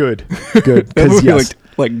money. Good. That movie looked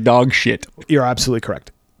like dog shit. You're absolutely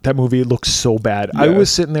correct. That movie looks so bad. Yeah. I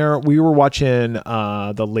was sitting there. We were watching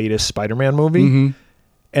the latest Spider-Man movie.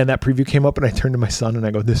 And that preview came up and I turned to my son and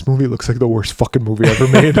I go, this movie looks like the worst fucking movie ever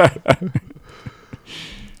made.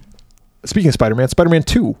 Speaking of Spider-Man, Spider-Man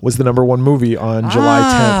 2 was the number one movie on July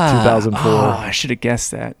 10th, 2004. Oh, I should have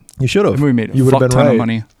guessed that. You should have. The movie made a fuck ton of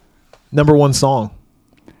money. Number one song.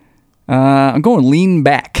 I'm going Lean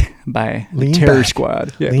Back by the Terror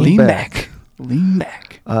Squad. Yeah, Lean Back. Lean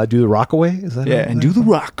Back. Do the Rockaway? Is that and Do the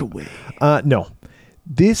Rockaway. No.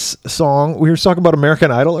 This song, we were talking about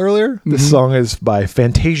American Idol earlier. This song is by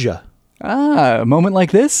Fantasia. A Moment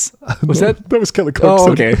Like This? Was that? That was Kelly Clarkson.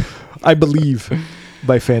 Oh, okay. I Believe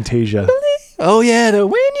by Fantasia. Oh, yeah. The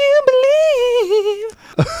When You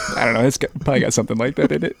Believe. I don't know. It's probably got something like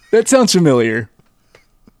that in it. That sounds familiar.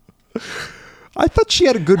 I thought she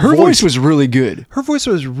had a good voice. Her voice was really good. Her voice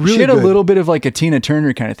was really good. She had a little bit of like a Tina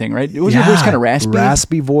Turner kind of thing, right? Was her voice kind of raspy?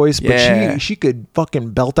 Raspy voice, but she could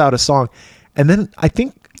fucking belt out a song. And then I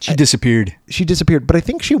think... She disappeared. But I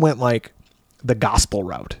think she went like the gospel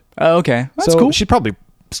route. Oh, okay. That's cool. She's probably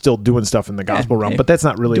still doing stuff in the gospel realm, but that's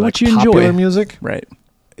not really like popular music. Right.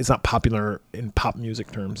 It's not popular in pop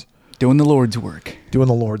music terms. Doing the Lord's work. Doing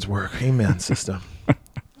the Lord's work. Amen, sister.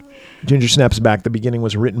 Ginger Snaps Back. The beginning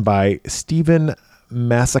was written by Stephen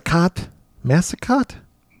Massacott. Massacott?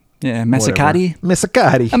 Yeah, Massacatti.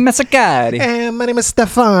 Massacatti. Massacatti. My name is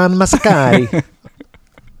Stefan Massacatti.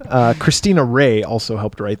 Christina Ray also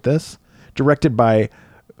helped write this. Directed by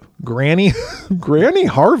Granny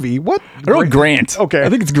Harvey. What? I wrote Grant. Okay. I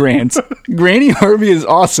think it's Grant. Granny Harvey is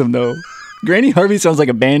awesome, though. Granny Harvey sounds like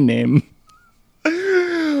a band name.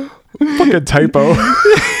 Fucking typo.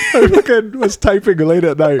 I fucking was typing late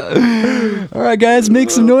at night. All right, guys, make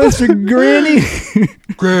some noise for Granny.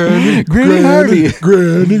 Granny Harvey.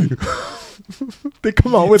 Granny. They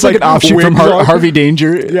come out with it's like an offshoot from Harvey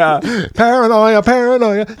Danger. Yeah.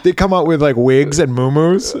 Paranoia. They come out with like wigs and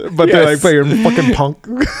muumuus, but they're like playing fucking punk.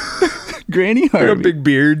 Granny Harvey. They got big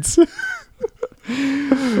beards.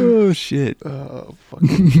 Oh, shit.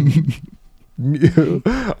 Fucking.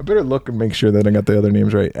 I better look and make sure that I got the other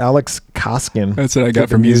names right. Alex Koskin. That's what I got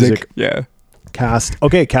for music. Yeah. Cast.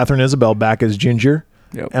 Okay, Catherine Isabel back as Ginger.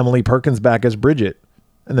 Yep. Emily Perkins back as Bridget.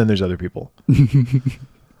 And then there's other people.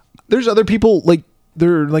 There's other people, like,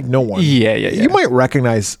 they're like no one. Yeah. You might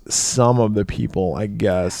recognize some of the people, I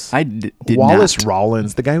guess. I did Wallace not.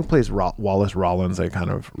 Rawlins, the guy who plays Wallace Rawlins, I kind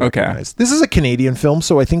of recognize. This is a Canadian film,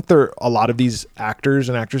 so I think a lot of these actors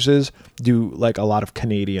and actresses do like a lot of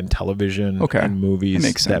Canadian television and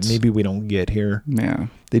movies that maybe we don't get here. Yeah.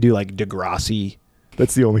 They do like Degrassi.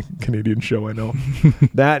 That's the only Canadian show I know.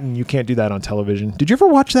 That, and you can't do that on television. Did you ever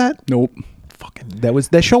watch that? Nope. Fucking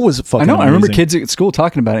that show was fucking I know. amazing. I remember kids at school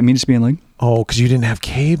talking about it. Me just being like, oh, because you didn't have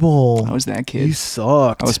cable. I was that kid. You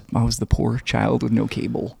sucked. I was the poor child with no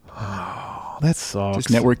cable. Oh, that sucks.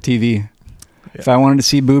 Just network TV. Yeah. If I wanted to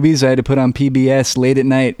see boobies, I had to put on PBS late at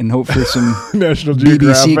night and hope for some National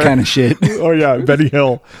Geographic BBC kind of shit. Oh yeah, Benny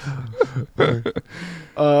Hill. You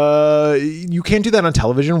Can't Do That on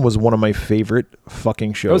Television was one of my favorite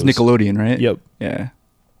fucking shows. That was Nickelodeon, right? Yep. Yeah.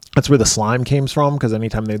 That's where the slime came from, because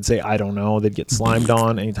anytime they'd say, I don't know, they'd get slimed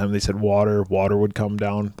on. Anytime they said water would come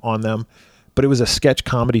down on them. But it was a sketch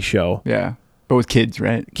comedy show. Yeah. But with kids,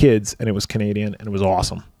 right? Kids, and it was Canadian, and it was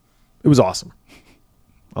awesome. It was awesome.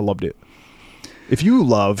 I loved it. If you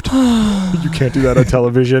loved You Can't Do That on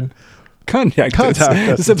Television, contact us.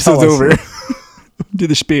 This episode's over. Do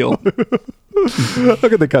the spiel.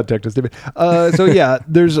 Look at the contact us, David. So yeah,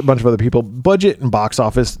 there's a bunch of other people. Budget and box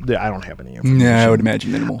office, I don't have any information. Yeah, I would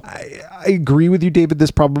imagine minimal. I agree with you, David.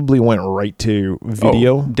 This probably went right to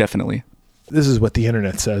video. Oh, definitely. This is what the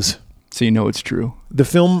internet says. So you know it's true.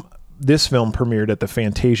 This film premiered at the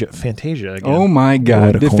Fantasia again. Oh my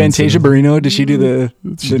God! Did Fantasia Barrino? Did she do the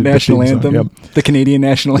national anthem? Yep. The Canadian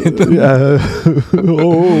national anthem.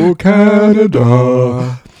 Oh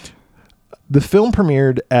Canada. The film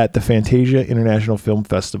premiered at the Fantasia International Film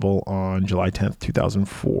Festival on July 10th,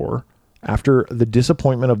 2004. After the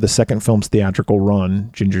disappointment of the second film's theatrical run,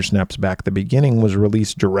 Ginger Snaps Back the Beginning was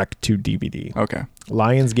released direct to DVD. Okay.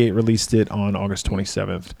 Lionsgate released it on August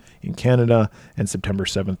 27th in Canada and September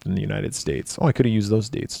 7th in the United States. Oh, I could have used those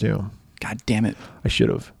dates too. God damn it. I should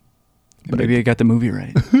have. But maybe I got the movie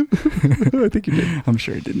right. I think you did. I'm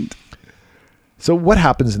sure I didn't. So what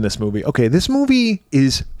happens in this movie? Okay, this movie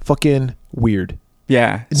is fucking weird.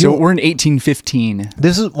 Yeah. So we're in 1815.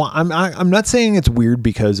 This is. Well, I'm not saying it's weird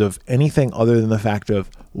because of anything other than the fact of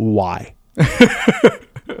why.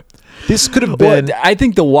 This could have been. Well, I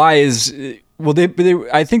think the why is. Well,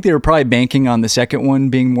 I think they were probably banking on the second one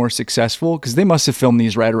being more successful, because they must have filmed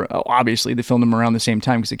these right around. Obviously, they filmed them around the same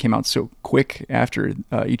time because it came out so quick after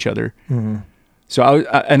each other. Mm-hmm. So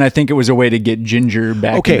I think it was a way to get Ginger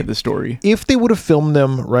back into the story. If they would have filmed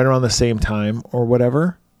them right around the same time or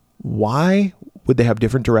whatever, why would they have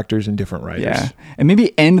different directors and different writers? Yeah, and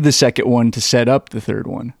maybe end the second one to set up the third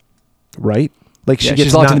one. Right? Like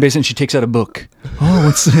she's locked in the basement and she takes out a book. Oh,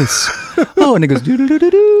 what's this? Oh, and it goes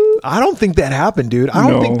doo-doo-doo-doo-doo. I don't think that happened, dude. I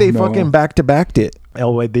don't think they fucking back-to-backed it.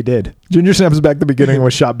 Oh, wait, they did. Ginger Snaps Back the Beginning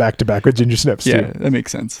was shot back-to-back with Ginger Snaps 2. Yeah, that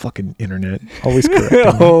makes sense. Fucking internet. Always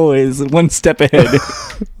correct. Always one step ahead.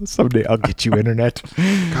 Someday I'll get you, internet.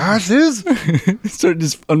 Gosh, this. So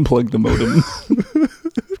just unplug the modem.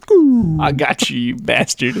 I got you, you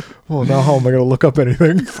bastard. Well, now how am I going to look up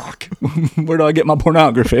anything? Fuck. Where do I get my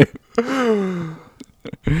pornography?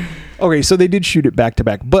 Okay, so they did shoot it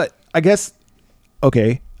back-to-back. But I guess,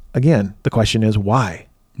 okay, again, the question is why?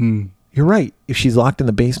 You're right. If she's locked in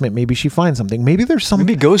the basement, maybe she finds something. Maybe there's something.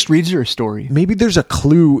 Maybe Ghost reads her a story. Maybe there's a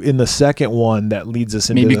clue in the second one that leads us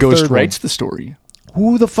into maybe the Ghost third writes one. the story.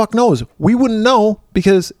 Who the fuck knows? We wouldn't know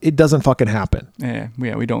because it doesn't fucking happen. Yeah,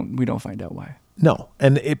 we don't find out why. No,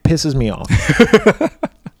 and it pisses me off.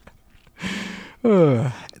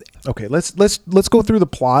 Okay, let's go through the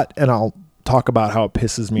plot, and I'll talk about how it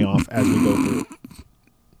pisses me off as we go through.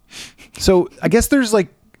 So I guess there's like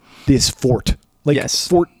this fort,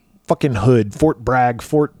 Fort fucking Hood, Fort Bragg,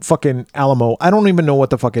 Fort fucking Alamo. I don't even know what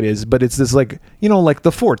the fuck it is, but it's this like, you know, like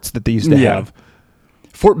the forts that they used to have.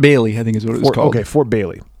 Fort Bailey, I think is what it was called. Okay, Fort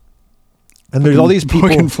Bailey. And there's all these people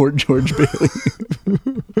in Fort George Bailey.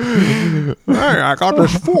 Hey, I got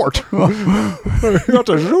this fort. I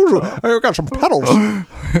got some pedals.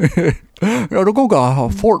 To go to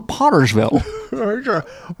Fort Pottersville.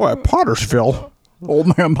 Pottersville.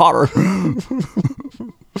 Old man Potter.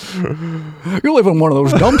 You live in one of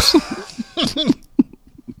those dumps.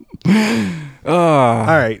 All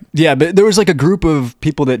right. Yeah, but there was like a group of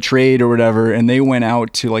people that trade or whatever, and they went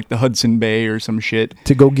out to like the Hudson Bay or some shit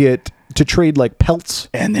to go to trade like pelts.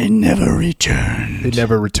 And they never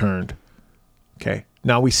returned. Okay.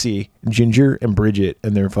 Now we see Ginger and Bridget,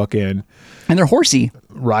 and they're fucking... And they're horsey.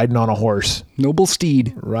 Riding on a horse. Noble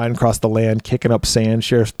steed. Riding across the land, kicking up sand.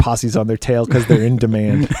 Sheriff's posse's on their tail because they're in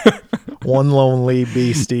demand. One lonely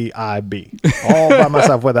beastie I be. All by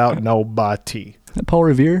myself without nobody. That Paul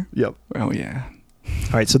Revere? Yep. Oh, yeah.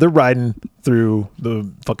 All right, so they're riding through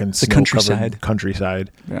the fucking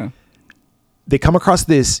countryside. Yeah. They come across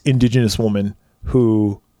this indigenous woman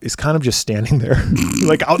who is kind of just standing there,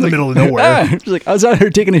 like out in the middle of nowhere. She's like, I was out here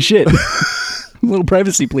taking a shit. A little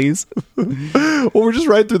privacy, please. Well, we're just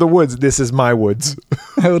riding through the woods. This is my woods.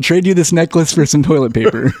 I will trade you this necklace for some toilet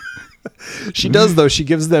paper. She does, though. She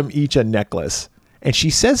gives them each a necklace. And she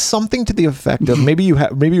says something to the effect of, maybe you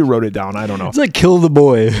wrote it down. I don't know. It's like kill the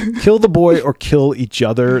boy. Kill the boy or kill each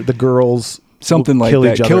other. The girls. Something like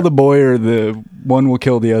that. Kill the boy or the one will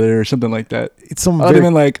kill the other or something like that. It's some very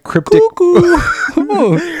been like cryptic.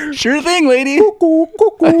 Oh, sure thing, lady.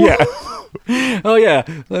 Yeah. Oh yeah.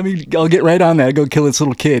 I'll get right on that. Go kill this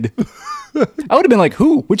little kid. I would have been like,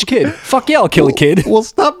 who? Which kid? Fuck yeah, I'll kill a kid. Well,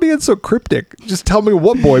 stop being so cryptic. Just tell me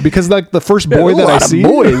what boy, because like the first boy that I see,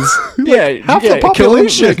 boys. Like, half the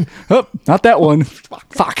population. Oh, not that one.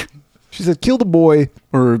 Fuck. She said, kill the boy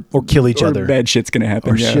or kill each other. Bad shit's gonna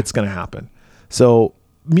happen. Shit's gonna happen. So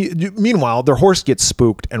meanwhile, their horse gets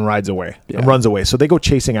spooked and rides away and runs away. So they go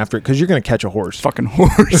chasing after it because you're going to catch a horse. Fucking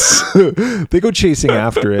horse. They go chasing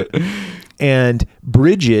after it. And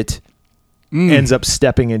Bridget ends up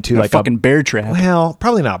stepping into like a fucking bear trap. Well,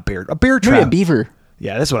 probably not a bear trap. Maybe a beaver.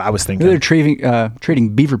 Yeah, that's what I was thinking. They're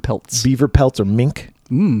trading beaver pelts. Beaver pelts or mink.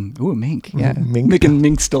 Ooh, mink. Yeah. Mink. Making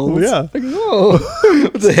mink stalls. Yeah. Like,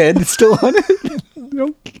 with the head still on it.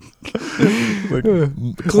 Like,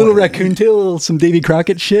 little raccoon tail, some Davy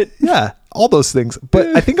Crockett shit. Yeah, all those things.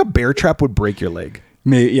 But I think a bear trap would break your leg.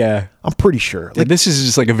 Yeah. I'm pretty sure. Like, this is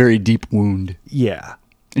just like a very deep wound. Yeah.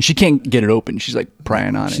 And she can't get it open. She's like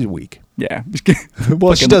prying on it. She's weak. Yeah.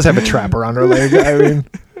 Well, she does have a trap around her leg. I mean,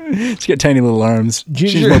 she's got tiny little arms.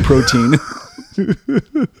 She's more protein.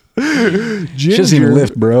 She doesn't even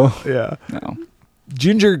lift, bro. Yeah. No.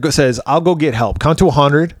 Ginger says, I'll go get help. Count to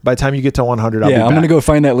 100. By the time you get to 100, I'll be back. I'm going to go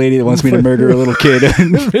find that lady that wants me to murder a little kid.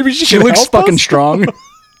 Maybe she looks fucking strong.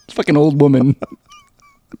 Fucking old woman.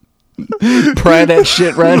 Pry that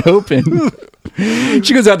shit right open.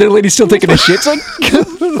 She goes out there, the lady's still taking a shit. It's like,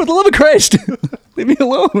 for the love of Christ, leave me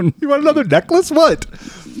alone. You want another necklace? What?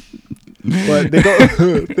 But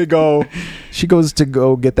they go, she goes to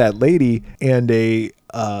go get that lady, and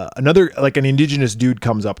another, like an indigenous dude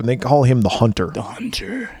comes up, and they call him the Hunter. The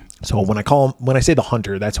Hunter. So when I say the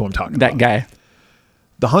Hunter, that's who I'm talking about. That guy.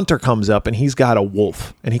 The Hunter comes up, and he's got a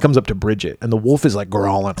wolf, and he comes up to Bridget, and the wolf is like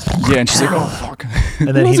growling. Yeah, and she's like, oh, fuck.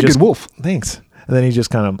 And then he just, a good wolf. Thanks. And then he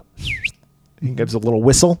just kind of, he gives a little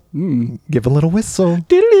whistle. Give a little whistle.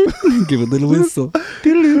 Give a little whistle.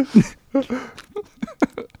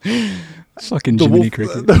 Fucking Jiminy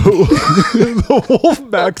Cricket. The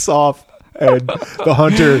wolf backs off, and the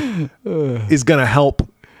Hunter is going to help.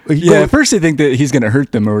 At first they think that he's going to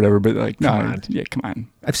hurt them or whatever, but like, no, come on.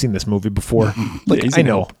 I've seen this movie before. Like, I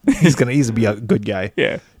know. He's going to be a good guy.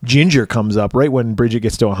 Yeah. Ginger comes up, right when Bridget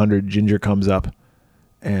gets to 100, Ginger comes up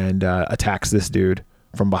and attacks this dude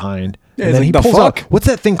from behind. Yeah, and then he pulls out, what's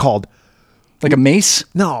that thing called? Like a mace?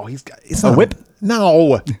 No, it's not a whip.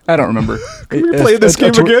 No, I don't remember. Can we play this game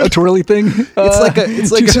again? A twirly thing.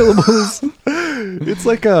 It's like two syllables.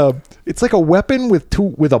 It's like a weapon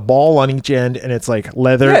with a ball on each end, and it's like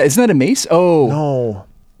leather. Yeah, isn't that a mace? Oh no,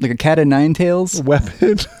 like a cat of nine tails.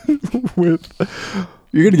 Weapon with.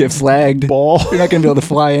 You're gonna get flagged. Ball. You're not gonna be able to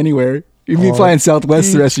fly anywhere. You're gonna be flying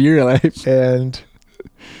Southwest the rest of your life.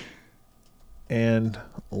 And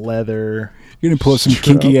leather. You're gonna pull some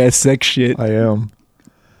kinky ass sex shit. I am.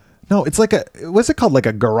 No, it's like what's it called? Like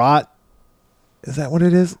a garrote? Is that what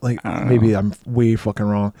it is? Like, maybe I'm way fucking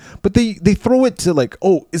wrong. But they throw it to like,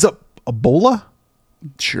 is it a bola?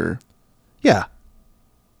 Sure. Yeah.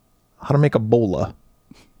 How to make a bola?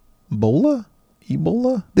 Bola?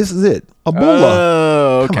 Ebola? This is it. A bola.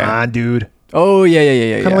 Oh, okay. Come on, dude. Oh,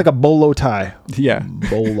 yeah. Kind of like a bolo tie. Yeah.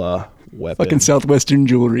 Bola weapon. Fucking Southwestern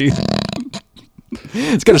jewelry.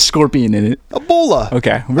 It's got a scorpion in it. A bola.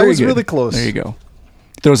 Okay, that was really close. There you go.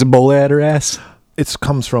 Throws a bola at her ass. It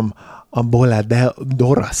comes from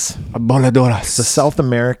amboladoras. It's a South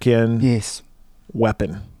American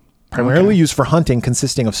weapon, primarily used for hunting,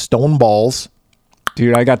 consisting of stone balls.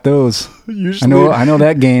 Dude, I got those. I know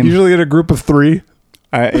that game. Usually in a group of 3.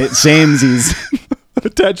 Samesies.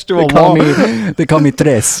 Attached to they call me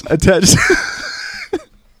tres. Attached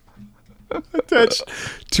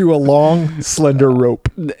to a long, slender rope.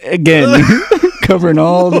 Again, covering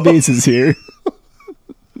all the bases here.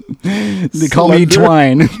 They call me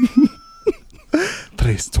Twine.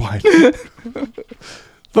 Tres twine.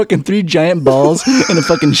 Fucking 3 giant balls and a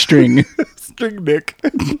fucking string. String dick.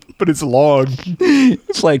 But it's long.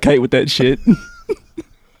 Fly a kite with that shit.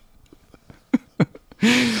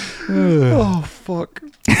 Oh, fuck.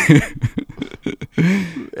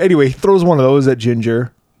 Anyway, he throws one of those at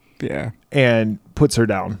Ginger. Yeah. And puts her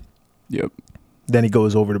down. Yep. Then he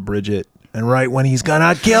goes over to Bridget. And right when he's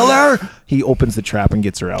gonna kill her, he opens the trap and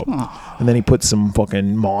gets her out. Oh. And then he puts some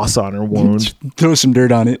fucking moss on her wound. Throw some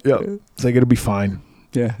dirt on it. Yep. It's like, it'll be fine.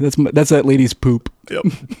 Yeah, that's that lady's poop. Yep.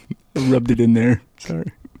 I rubbed it in there.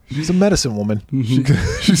 Sorry. She's a medicine woman.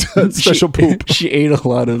 Mm-hmm. She's got special poop. She ate a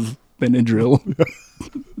lot of Benadryl.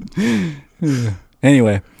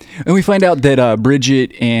 Anyway, and we find out that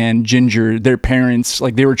Bridget and Ginger, their parents,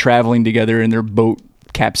 like they were traveling together and their boat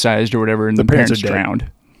capsized or whatever, and the parents drowned.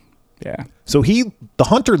 Yeah. So the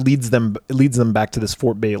hunter leads them back to this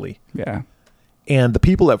Fort Bailey. Yeah. And the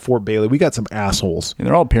people at Fort Bailey, we got some assholes. Yeah,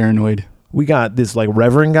 they're all paranoid. We got this like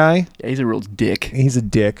reverend guy. Yeah, he's a real dick. He's a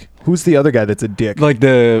dick. Who's the other guy that's a dick? Like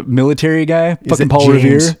the military guy? Fucking Paul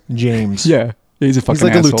Revere? James. Yeah. He's a fucking He's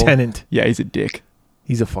like asshole. a lieutenant. Yeah, he's a dick.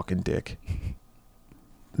 He's a fucking dick.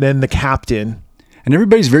 Then the captain. And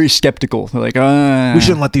everybody's very skeptical. They're like, we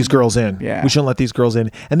shouldn't let these girls in. Yeah. We shouldn't let these girls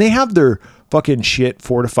in. And they have their fucking shit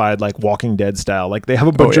fortified like Walking Dead style. Like they have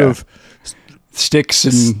a bunch of sticks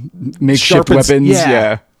and makeshift weapons.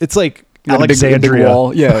 Yeah. It's like Alexandria. Big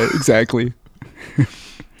wall. Yeah, exactly.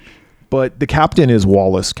 But the captain is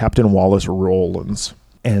Wallace, Captain Wallace Rowlands.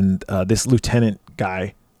 And this lieutenant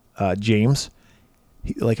guy, James,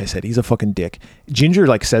 like I said, he's a fucking dick. Ginger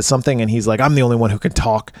like says something and he's like, I'm the only one who can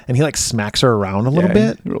talk. And he like smacks her around a little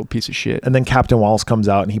bit. A little piece of shit. And then Captain Wallace comes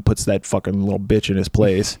out and he puts that fucking little bitch in his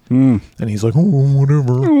place. And he's like, oh,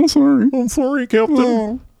 whatever. Oh, sorry. I'm sorry, Captain.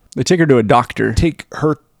 Oh. They take her to a doctor.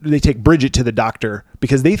 They take Bridget to the doctor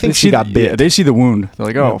because they think she got bit. Yeah, they see the wound. They're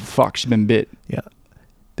like, oh, fuck, she's been bit. Yeah.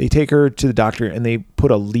 They take her to the doctor and they put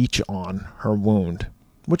a leech on her wound,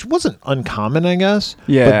 which wasn't uncommon, I guess.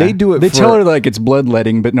 Yeah. But they do it They tell her like it's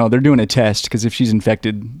bloodletting, but no, they're doing a test because if she's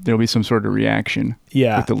infected, there'll be some sort of reaction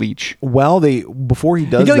with the leech. Well, before he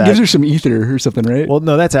does that, gives her some ether or something, right? Well,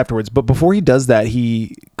 no, that's afterwards. But before he does that,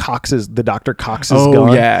 the doctor cocks his gun.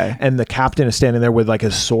 Oh, yeah. And the captain is standing there with like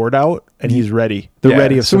his sword out and he's ready. They're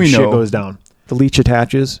ready if some shit goes down. The leech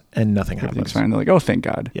attaches and nothing happens. Fine. They're like, oh, thank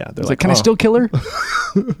God. Yeah. They're like, can I still kill her?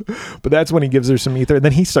 But that's when he gives her some ether. And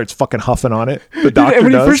then he starts fucking huffing on it. The doctor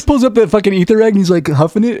when he first pulls up that fucking ether rag and he's like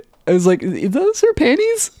huffing it, I was like, are those her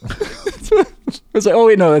panties? I was like, oh,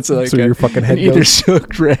 wait, no, that's like so your fucking head ether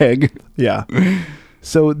soaked rag. Yeah.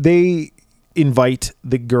 So they invite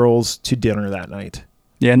the girls to dinner that night.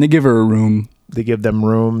 Yeah. And they give her a room. They give them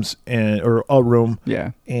rooms or a room.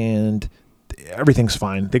 Yeah. And everything's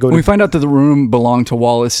fine. They go. We find out that the room belonged to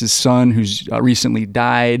Wallace's son, who's recently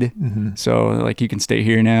died. Mm-hmm. So, like, you can stay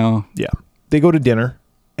here now. Yeah. They go to dinner,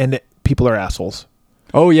 and people are assholes.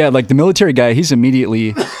 Oh yeah, like the military guy. He's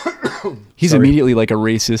immediately like a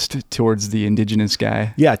racist towards the indigenous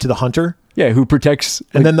guy. Yeah, to the hunter. Yeah, who protects.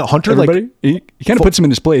 And then the hunter, everybody. Like he kind of puts him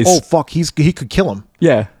in his place. Oh fuck, he could kill him.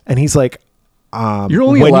 Yeah, and he's like, you're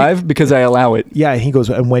only alive because I allow it. Yeah, and he goes,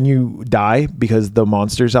 and when you die, because the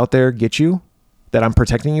monsters out there get you, that I'm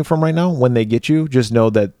protecting you from right now, when they get you, just know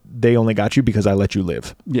that they only got you because I let you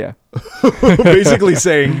live. Yeah. Basically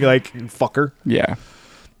saying, like, fucker. Yeah.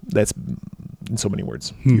 That's in so many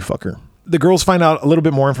words. You fucker. The girls find out a little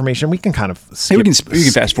bit more information. We can kind of skip. We can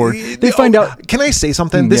fast forward. They find out. Can I say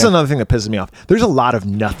something? This is another thing that pisses me off. There's a lot of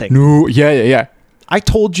nothing. No. Yeah. I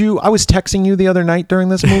told you, I was texting you the other night during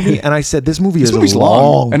this movie, and I said, this movie's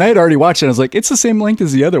long. And I had already watched it. I was like, it's the same length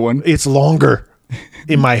as the other one. It's longer.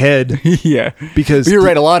 In my head. Yeah. Because you're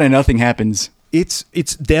right, a lot of nothing happens. It's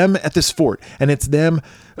them at this fort, and it's them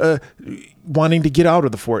wanting to get out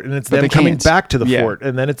of the fort, and it's them coming back to the fort,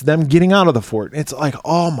 and then it's them getting out of the fort. It's like,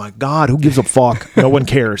 oh my God, who gives a fuck? No one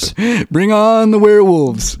cares. Bring on the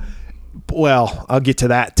werewolves. Well, I'll get to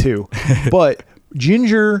that too. But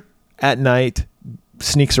Ginger at night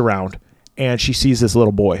sneaks around and she sees this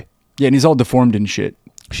little boy. Yeah, and he's all deformed and shit.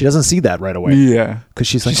 She doesn't see that right away. Yeah. Because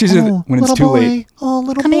she's like, she sees it when it's too late. Oh,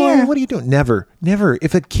 little Come boy, here. what are you doing? Never.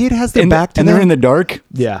 If a kid has their back to and them, they're in the dark.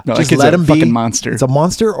 Yeah. No, just like let it's them a be. fucking monster. It's a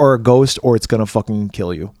monster or a ghost, or it's going to fucking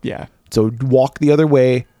kill you. Yeah. So walk the other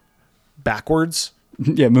way backwards.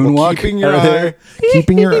 Yeah, moonwalk. Keeping your eye.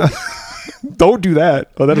 Keeping your eye. Don't do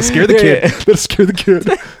that. Oh, that'll scare the kid. Yeah. That'll scare the kid.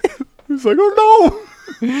 He's like, oh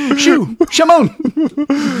no. Shoo. Shamon.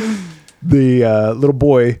 The little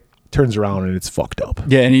boy turns around and it's fucked up.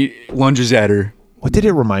 Yeah, and he lunges at her. What did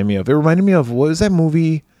it remind me of? It reminded me of, what was that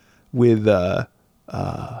movie with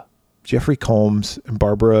Jeffrey Combs and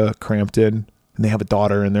Barbara Crampton, and they have a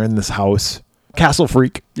daughter and they're in this house. Castle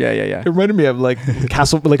Freak. Yeah. It reminded me of like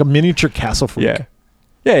a miniature Castle Freak. Yeah.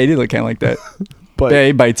 Yeah, he did look kind of like that. But yeah,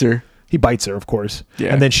 he bites her. He bites her, of course.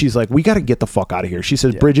 Yeah. And then she's like, we got to get the fuck out of here. She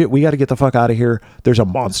says, Yeah. Bridget, we got to get the fuck out of here. There's a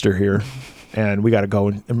monster here. And we got to go.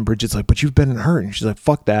 And Bridget's like, but you've been hurt. And she's like,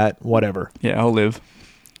 fuck that. Whatever. Yeah, I'll live.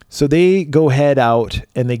 So they go head out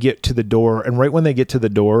and they get to the door. And right when they get to the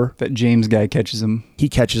door, That James guy catches him. he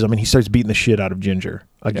catches him and he starts beating the shit out of Ginger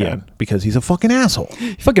again because he's a fucking asshole.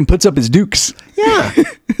 He fucking puts up his dukes. Yeah.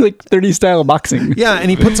 Like 30 style boxing. Yeah. And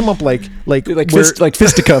he puts them up like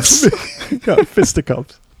fisticuffs. Yeah,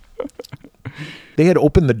 fisticuffs. They had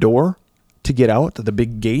opened the door to get out, the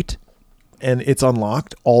big gate, and it's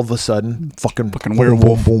unlocked. All of a sudden, fucking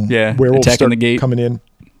werewolf. Boom, boom. Yeah, Werewolves attacking start the gate. coming in.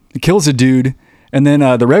 He kills a dude. And then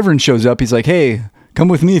the Reverend shows up. He's like, hey, come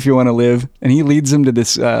with me if you want to live. And he leads him to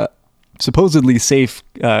this supposedly safe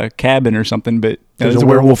cabin or something. But there's a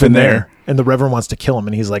werewolf in there. And the Reverend wants to kill him.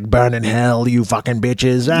 And he's like, burn in hell, you fucking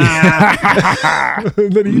bitches. Ah.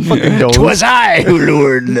 And then he fucking goes. 'Twas I who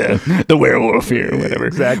lured the werewolf here, or whatever.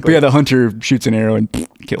 Exactly. But yeah, the hunter shoots an arrow and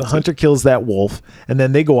kills The hunter kills that wolf. And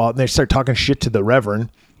then they go out and they start talking shit to the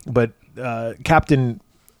Reverend. But Captain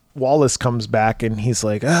Wallace comes back and he's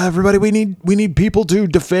like, everybody, we need people to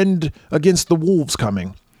defend against the wolves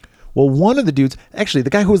coming. Well, one of the dudes, actually, the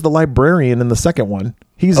guy who was the librarian in the second one,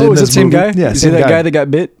 he's in this is it the same movie. guy? Yeah, is he that guy that got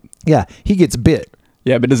bit? Yeah, he gets bit.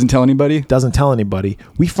 Yeah, but doesn't tell anybody. Doesn't tell anybody.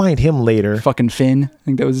 We find him later. Fucking Finn. I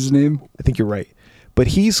think that was his name. I think you're right. But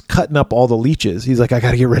he's cutting up all the leeches. He's like, I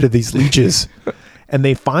got to get rid of these leeches. And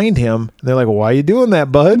they find him. And they're like, well, why are you doing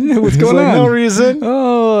that, bud? What's He's going like, on? No reason.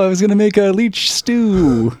 Oh, I was going to make a leech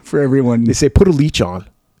stew for everyone. They say, put a leech on.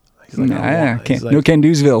 He's like, no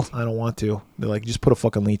can-do'sville. I don't want to. They're like, just put a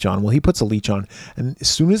fucking leech on. Well, he puts a leech on. And as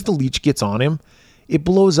soon as the leech gets on him, it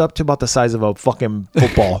blows up to about the size of a fucking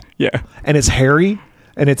football. Yeah. And it's hairy.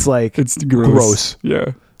 And it's like, It's gross.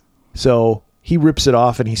 Yeah. So he rips it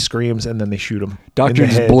off and he screams and then they shoot him. Doctor in the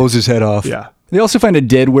just head. blows his head off. Yeah. They also find a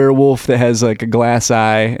dead werewolf that has like a glass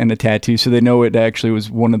eye and a tattoo, so they know it actually was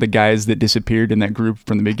one of the guys that disappeared in that group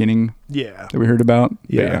from the beginning. Yeah. That we heard about.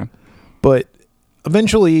 Yeah. But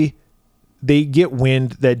eventually they get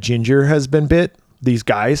wind that Ginger has been bit, these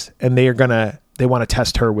guys, and they want to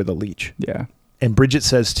test her with a leech. Yeah. And Bridget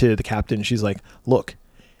says to the captain, she's like, look,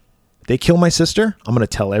 they kill my sister, I'm going to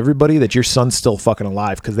tell everybody that your son's still fucking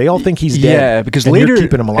alive because they all think he's dead. Yeah, because and later, you're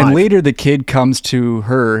keeping him alive. and later the kid comes to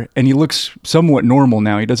her and he looks somewhat normal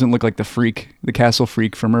now. He doesn't look like the castle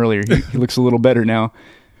freak from earlier. He looks a little better now.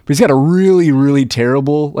 But he's got a really, really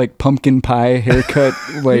terrible, like pumpkin pie haircut,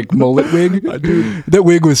 like mullet wig. Dude, that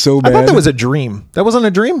wig was so bad. I thought that was a dream. That wasn't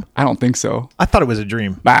a dream? I don't think so. I thought it was a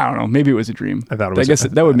dream. I don't know. Maybe it was a dream. I thought it was. I guess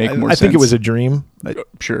that would make more sense. I think it was a dream.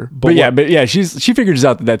 Sure. But yeah, she figures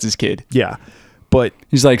out that that's his kid. Yeah. But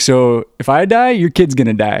he's like, so if I die, your kid's going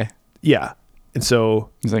to die. Yeah. And so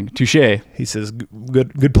he's like, touche. He says,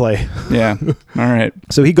 good play. Yeah. All right.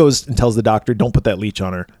 So he goes and tells the doctor, don't put that leech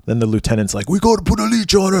on her. Then the lieutenant's like, we got to put a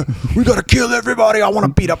leech on her. We got to kill everybody. I want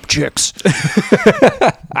to beat up chicks.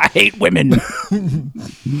 I hate women.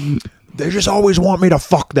 They just always want me to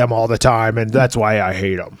fuck them all the time. And that's why I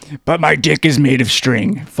hate them. But my dick is made of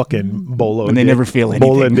string. Fucking bolo. And they never feel anything.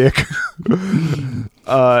 Bolo dick.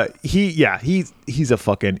 He's a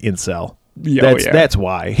fucking incel. Yeah, that's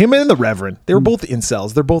why. Him and the Reverend, they were both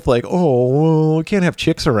incels. They're both like, oh, well, we can't have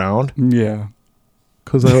chicks around. Yeah.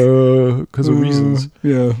 Because of reasons.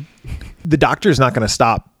 Yeah. The doctor's not going to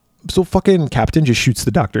stop. So fucking Captain just shoots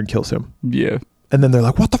the doctor and kills him. Yeah. And then they're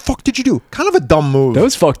like, what the fuck did you do? Kind of a dumb move. That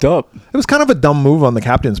was fucked up. It was kind of a dumb move on the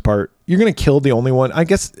captain's part. You're going to kill the only one. I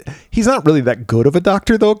guess he's not really that good of a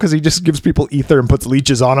doctor, though, because he just gives people ether and puts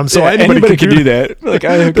leeches on them. So anybody could do that. Like,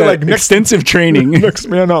 I got extensive training. Next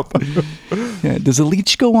man up. Yeah. Does a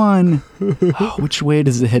leech go on? Oh, which way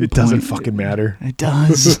does the head point? It doesn't fucking matter. It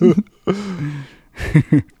does.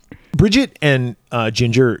 Bridget and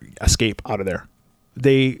Ginger escape out of there.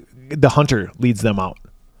 The hunter leads them out.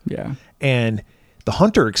 Yeah. And the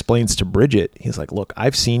hunter explains to Bridget, he's like, look,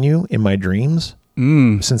 I've seen you in my dreams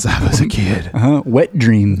since I was a kid. Wet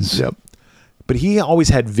dreams. Yep. But he always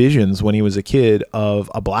had visions when he was a kid of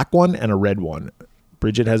a black one and a red one.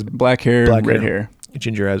 Bridget has black hair, red hair.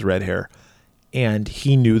 Ginger has red hair. And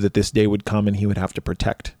he knew that this day would come and he would have to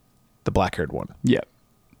protect the black-haired one. Yep.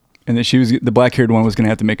 And that the black-haired one was going to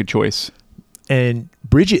have to make a choice. And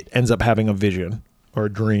Bridget ends up having a vision or a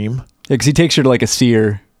dream. Yeah, because he takes her to like a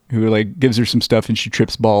seer who like gives her some stuff and she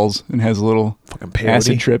trips balls and has a little fucking peyote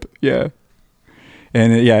acid trip. Yeah.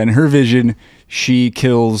 And in her vision, she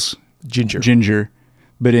kills Ginger.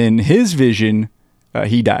 But in his vision,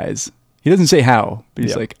 he dies. He doesn't say how, but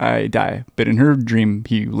he's like, I die. But in her dream,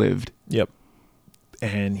 he lived. Yep.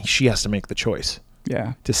 And she has to make the choice.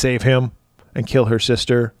 Yeah. To save him and kill her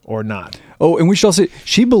sister or not. Oh, and we should also,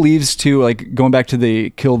 she believes too, like going back to the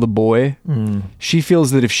kill the boy, she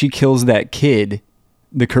feels that if she kills that kid,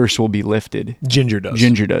 the curse will be lifted. Ginger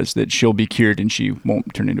does, that she'll be cured and she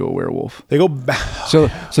won't turn into a werewolf. They go back. So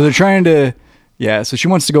they're trying to, so she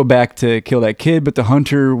wants to go back to kill that kid, but the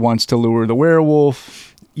hunter wants to lure the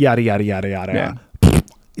werewolf. Yada, yada, yada, yada. Yeah.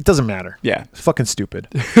 It doesn't matter. Yeah. It's fucking stupid.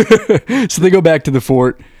 So they go back to the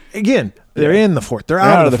fort. Again, they're in the fort. They're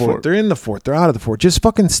out of the fort. They're in the fort. They're out of the fort. Just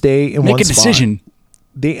fucking stay in one spot. Make a decision.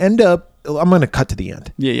 They end up, I'm going to cut to the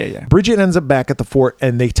end. Yeah. Bridget ends up back at the fort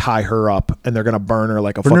and they tie her up and they're going to burn her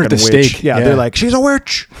like a fucking witch. Stake. Yeah, they're like, she's a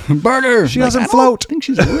witch. Burn her. She doesn't float. I think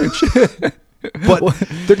she's a witch. But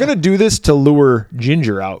they're going to do this to lure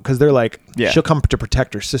Ginger out because they're like, she'll come to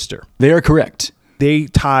protect her sister. They are correct. They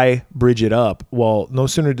tie Bridget up. Well, no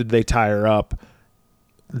sooner did they tie her up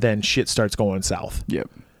than shit starts going south. Yep.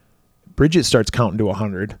 Bridget starts counting to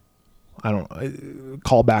 100. I don't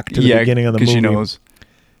call back to the beginning of the movie. She knows.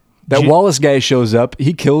 That Wallace guy shows up.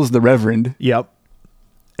 He kills the Reverend. Yep.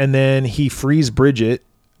 And then he frees Bridget.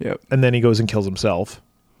 Yep. And then he goes and kills himself.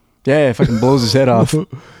 Yeah, fucking blows his head off.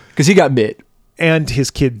 Because he got bit. And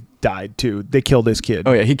his kid died too. They killed his kid.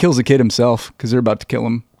 Oh yeah, he kills the kid himself because they're about to kill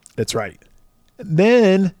him. That's right.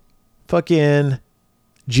 Then fucking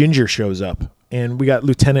Ginger shows up. And we got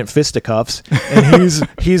Lieutenant Fisticuffs, and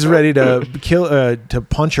he's ready to kill to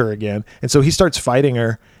punch her again. And so he starts fighting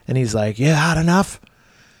her, and he's like, "Yeah, hot enough?"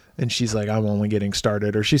 And she's like, "I'm only getting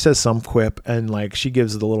started." Or she says some quip, and like she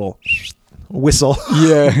gives the little whistle.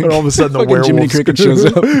 Yeah, and all of a sudden the werewolf Jiminy Cricket shows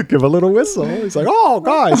up. Give a little whistle. He's like, "Oh,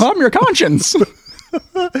 guys, I'm your conscience.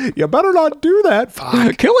 You better not do that.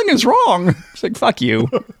 Fuck. Killing is wrong." It's like, "Fuck you."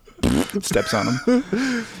 Steps on him.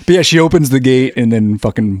 But yeah, she opens the gate and then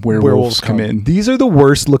fucking werewolves come in. These are the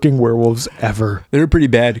worst looking werewolves ever. They're pretty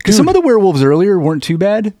bad. Because some of the werewolves earlier weren't too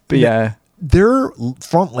bad. But yeah. Their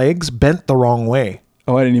front legs bent the wrong way.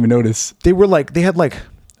 Oh, I didn't even notice. They were like, they had like,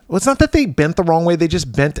 well, it's not that they bent the wrong way. They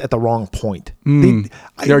just bent at the wrong point. The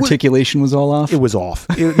articulation was all off? It was off.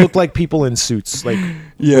 It looked like people in suits, like,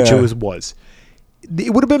 yeah. Which it was.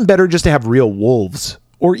 It would have been better just to have real wolves.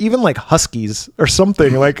 Or even like huskies or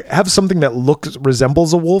something, like have something that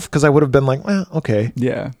resembles a wolf. Because I would have been like, well, okay.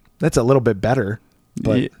 Yeah. That's a little bit better.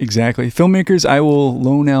 But yeah, exactly. Filmmakers, I will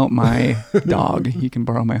loan out my dog. You can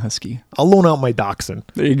borrow my husky. I'll loan out my dachshund.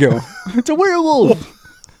 There you go. It's a werewolf.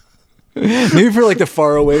 Maybe for like the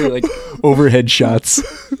far away, like overhead shots.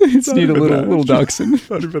 Just need a little dachshund.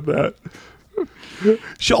 Not even that.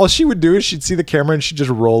 All she would do is she'd see the camera and she'd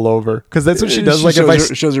just roll over because that's what she does. Like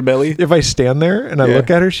shows her belly. If I stand there and I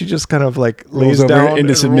look at her, she just kind of like lays down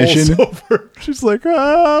into submission. She's like,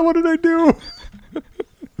 what did I do?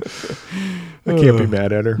 I can't be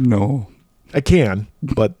mad at her. No, I can,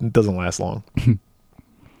 but it doesn't last long.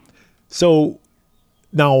 So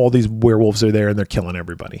now all these werewolves are there and they're killing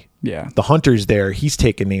everybody. Yeah, the hunter's there. He's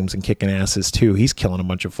taking names and kicking asses too. He's killing a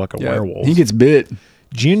bunch of fucking werewolves. He gets bit.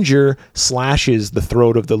 Ginger slashes the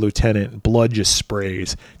throat of the lieutenant. Blood just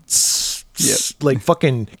sprays. Like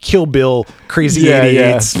fucking Kill Bill, Crazy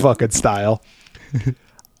 88's fucking style.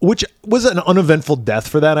 Which was an uneventful death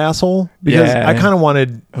for that asshole. Because I kind of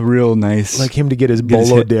wanted a real nice, like him to get his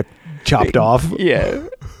bolo dick chopped off. Yeah.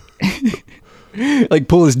 Like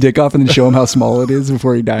pull his dick off and then show him how small it is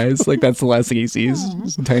before he dies. Like that's the last thing he sees.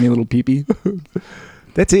 Just a tiny little peepee.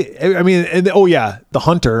 That's it. I mean, the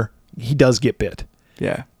hunter, he does get bit.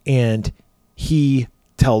 Yeah. And he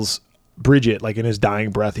tells Bridget, like in his dying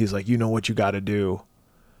breath, he's like, you know what you got to do.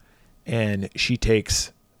 And she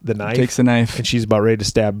takes the knife. And she's about ready to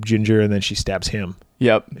stab Ginger, and then she stabs him.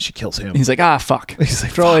 Yep. She kills him. He's like, fuck. He's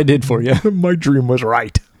like, for all I did for you. My dream was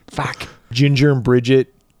right. Fuck. Ginger and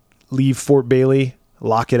Bridget leave Fort Bailey,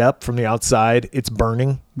 lock it up from the outside. It's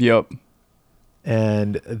burning. Yep.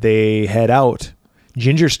 And they head out.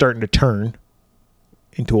 Ginger's starting to turn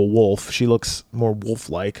into a wolf. She looks more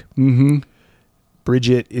wolf-like. Mm-hmm.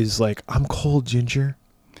 Bridget is like, I'm cold, Ginger.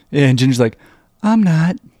 Yeah, and Ginger's like, I'm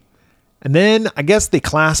not. And then I guess they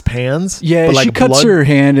clasp hands. Yeah, but like she cuts her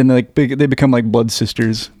hand and like they become like blood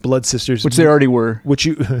sisters. Blood sisters. Which they already were. Which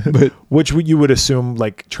you would assume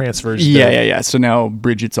like transfers. Yeah. So now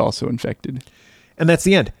Bridget's also infected. And that's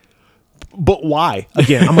the end. But why?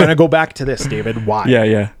 Again, I'm going to go back to this, David. Why?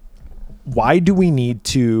 Yeah. Why do we need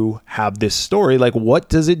to have this story? Like, what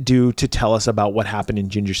does it do to tell us about what happened in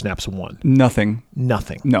Ginger Snaps 1? Nothing.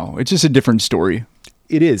 No, it's just a different story.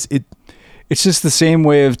 It is. It's just the same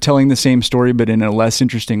way of telling the same story, but in a less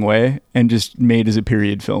interesting way and just made as a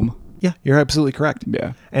period film. Yeah, you're absolutely correct.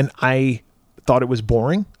 Yeah. And I thought it was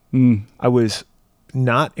boring. I was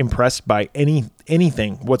not impressed by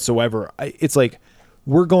anything whatsoever. It's like,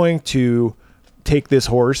 we're going to take this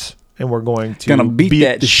horse and we're going to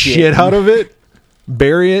beat the shit out of it,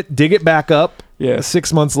 bury it, dig it back up. Yeah.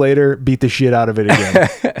 6 months later, beat the shit out of it again.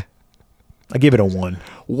 I give it a 1.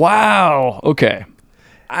 Wow. Okay.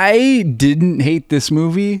 I didn't hate this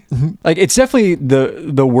movie. Like, it's definitely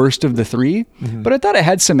the worst of the 3, but I thought it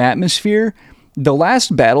had some atmosphere. The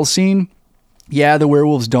last battle scene, yeah, the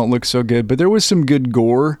werewolves don't look so good, but there was some good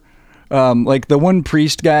gore. Like the one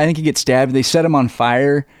priest guy, I think he gets stabbed. They set him on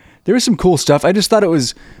fire. There was some cool stuff. I just thought it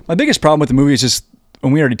was, my biggest problem with the movie is just,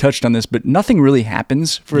 and we already touched on this, but nothing really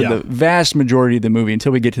happens for the vast majority of the movie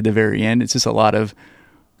until we get to the very end. It's just a lot of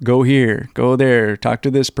go here, go there, talk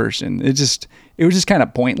to this person. It was just kind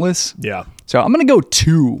of pointless. Yeah. So I'm going to go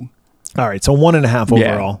 2. All right. So 1.5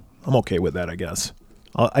 overall. Yeah. I'm okay with that, I guess.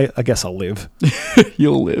 I guess I'll live.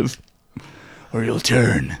 You'll live. Or you'll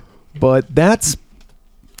turn. But that's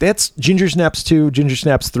Ginger Snaps 2, Ginger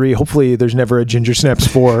Snaps 3. Hopefully there's never a Ginger Snaps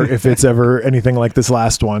 4 if it's ever anything like this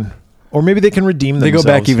last one. Or maybe they can redeem themselves.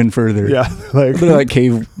 They go back even further. Yeah. They're like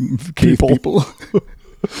cave people.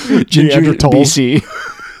 Ginger BC.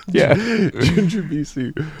 Yeah. Ginger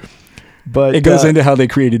BC. But it goes into how they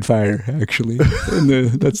created fire, actually.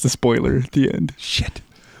 And that's the spoiler at the end. Shit.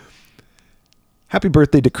 Happy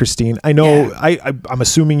birthday to Christine. I know I'm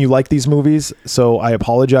assuming you like these movies, so I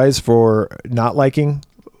apologize for not liking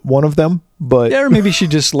one of them. But or maybe she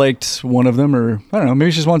just liked one of them, or I don't know.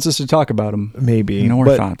 Maybe she just wants us to talk about them. Maybe. Know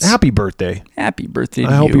her thoughts. Happy birthday. Happy birthday to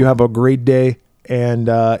I hope you have a great day. And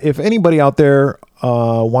if anybody out there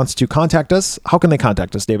wants to contact us, how can they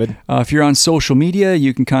contact us, David? If you're on social media,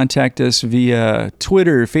 you can contact us via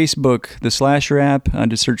Twitter, Facebook, the Slasher app,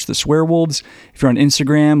 to search the Swearwolves. If you're on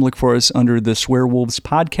Instagram, look for us under the Swearwolves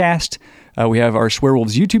podcast. We have our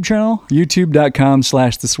Swearwolves YouTube channel,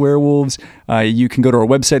 youtube.com/the Swearwolves. You can go to our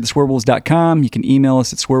website, theswearwolves.com. You can email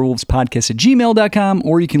us at swearwolvespodcast@gmail.com,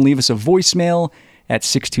 or you can leave us a voicemail at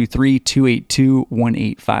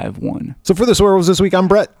 623-282-1851. So for the Swearwolves this week, I'm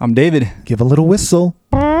Brett. I'm David. Give a little whistle.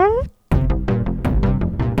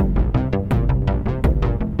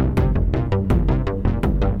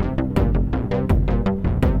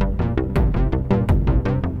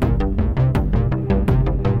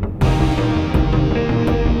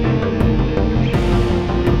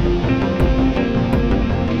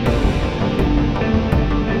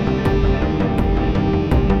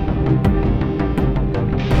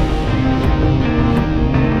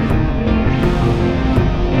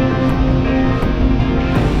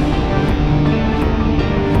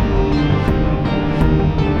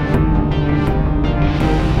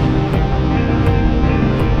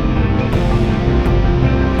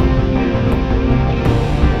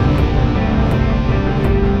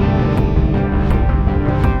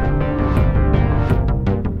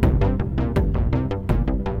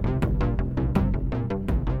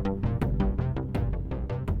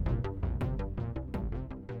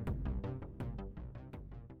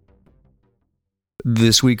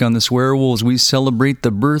 This week on the Swearwolves, we celebrate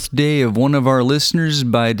the birthday of one of our listeners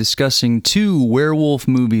by discussing 2 werewolf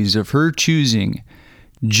movies of her choosing,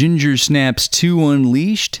 Ginger Snaps 2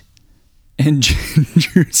 Unleashed and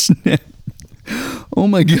Ginger Snaps... Oh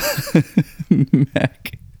my God,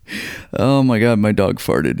 Mac. Oh my God, my dog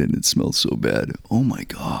farted and it smells so bad. Oh my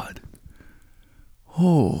God.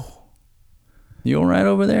 Oh. You all right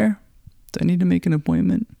over there? Do I need to make an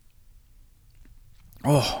appointment?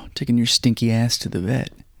 Oh, taking your stinky ass to the vet.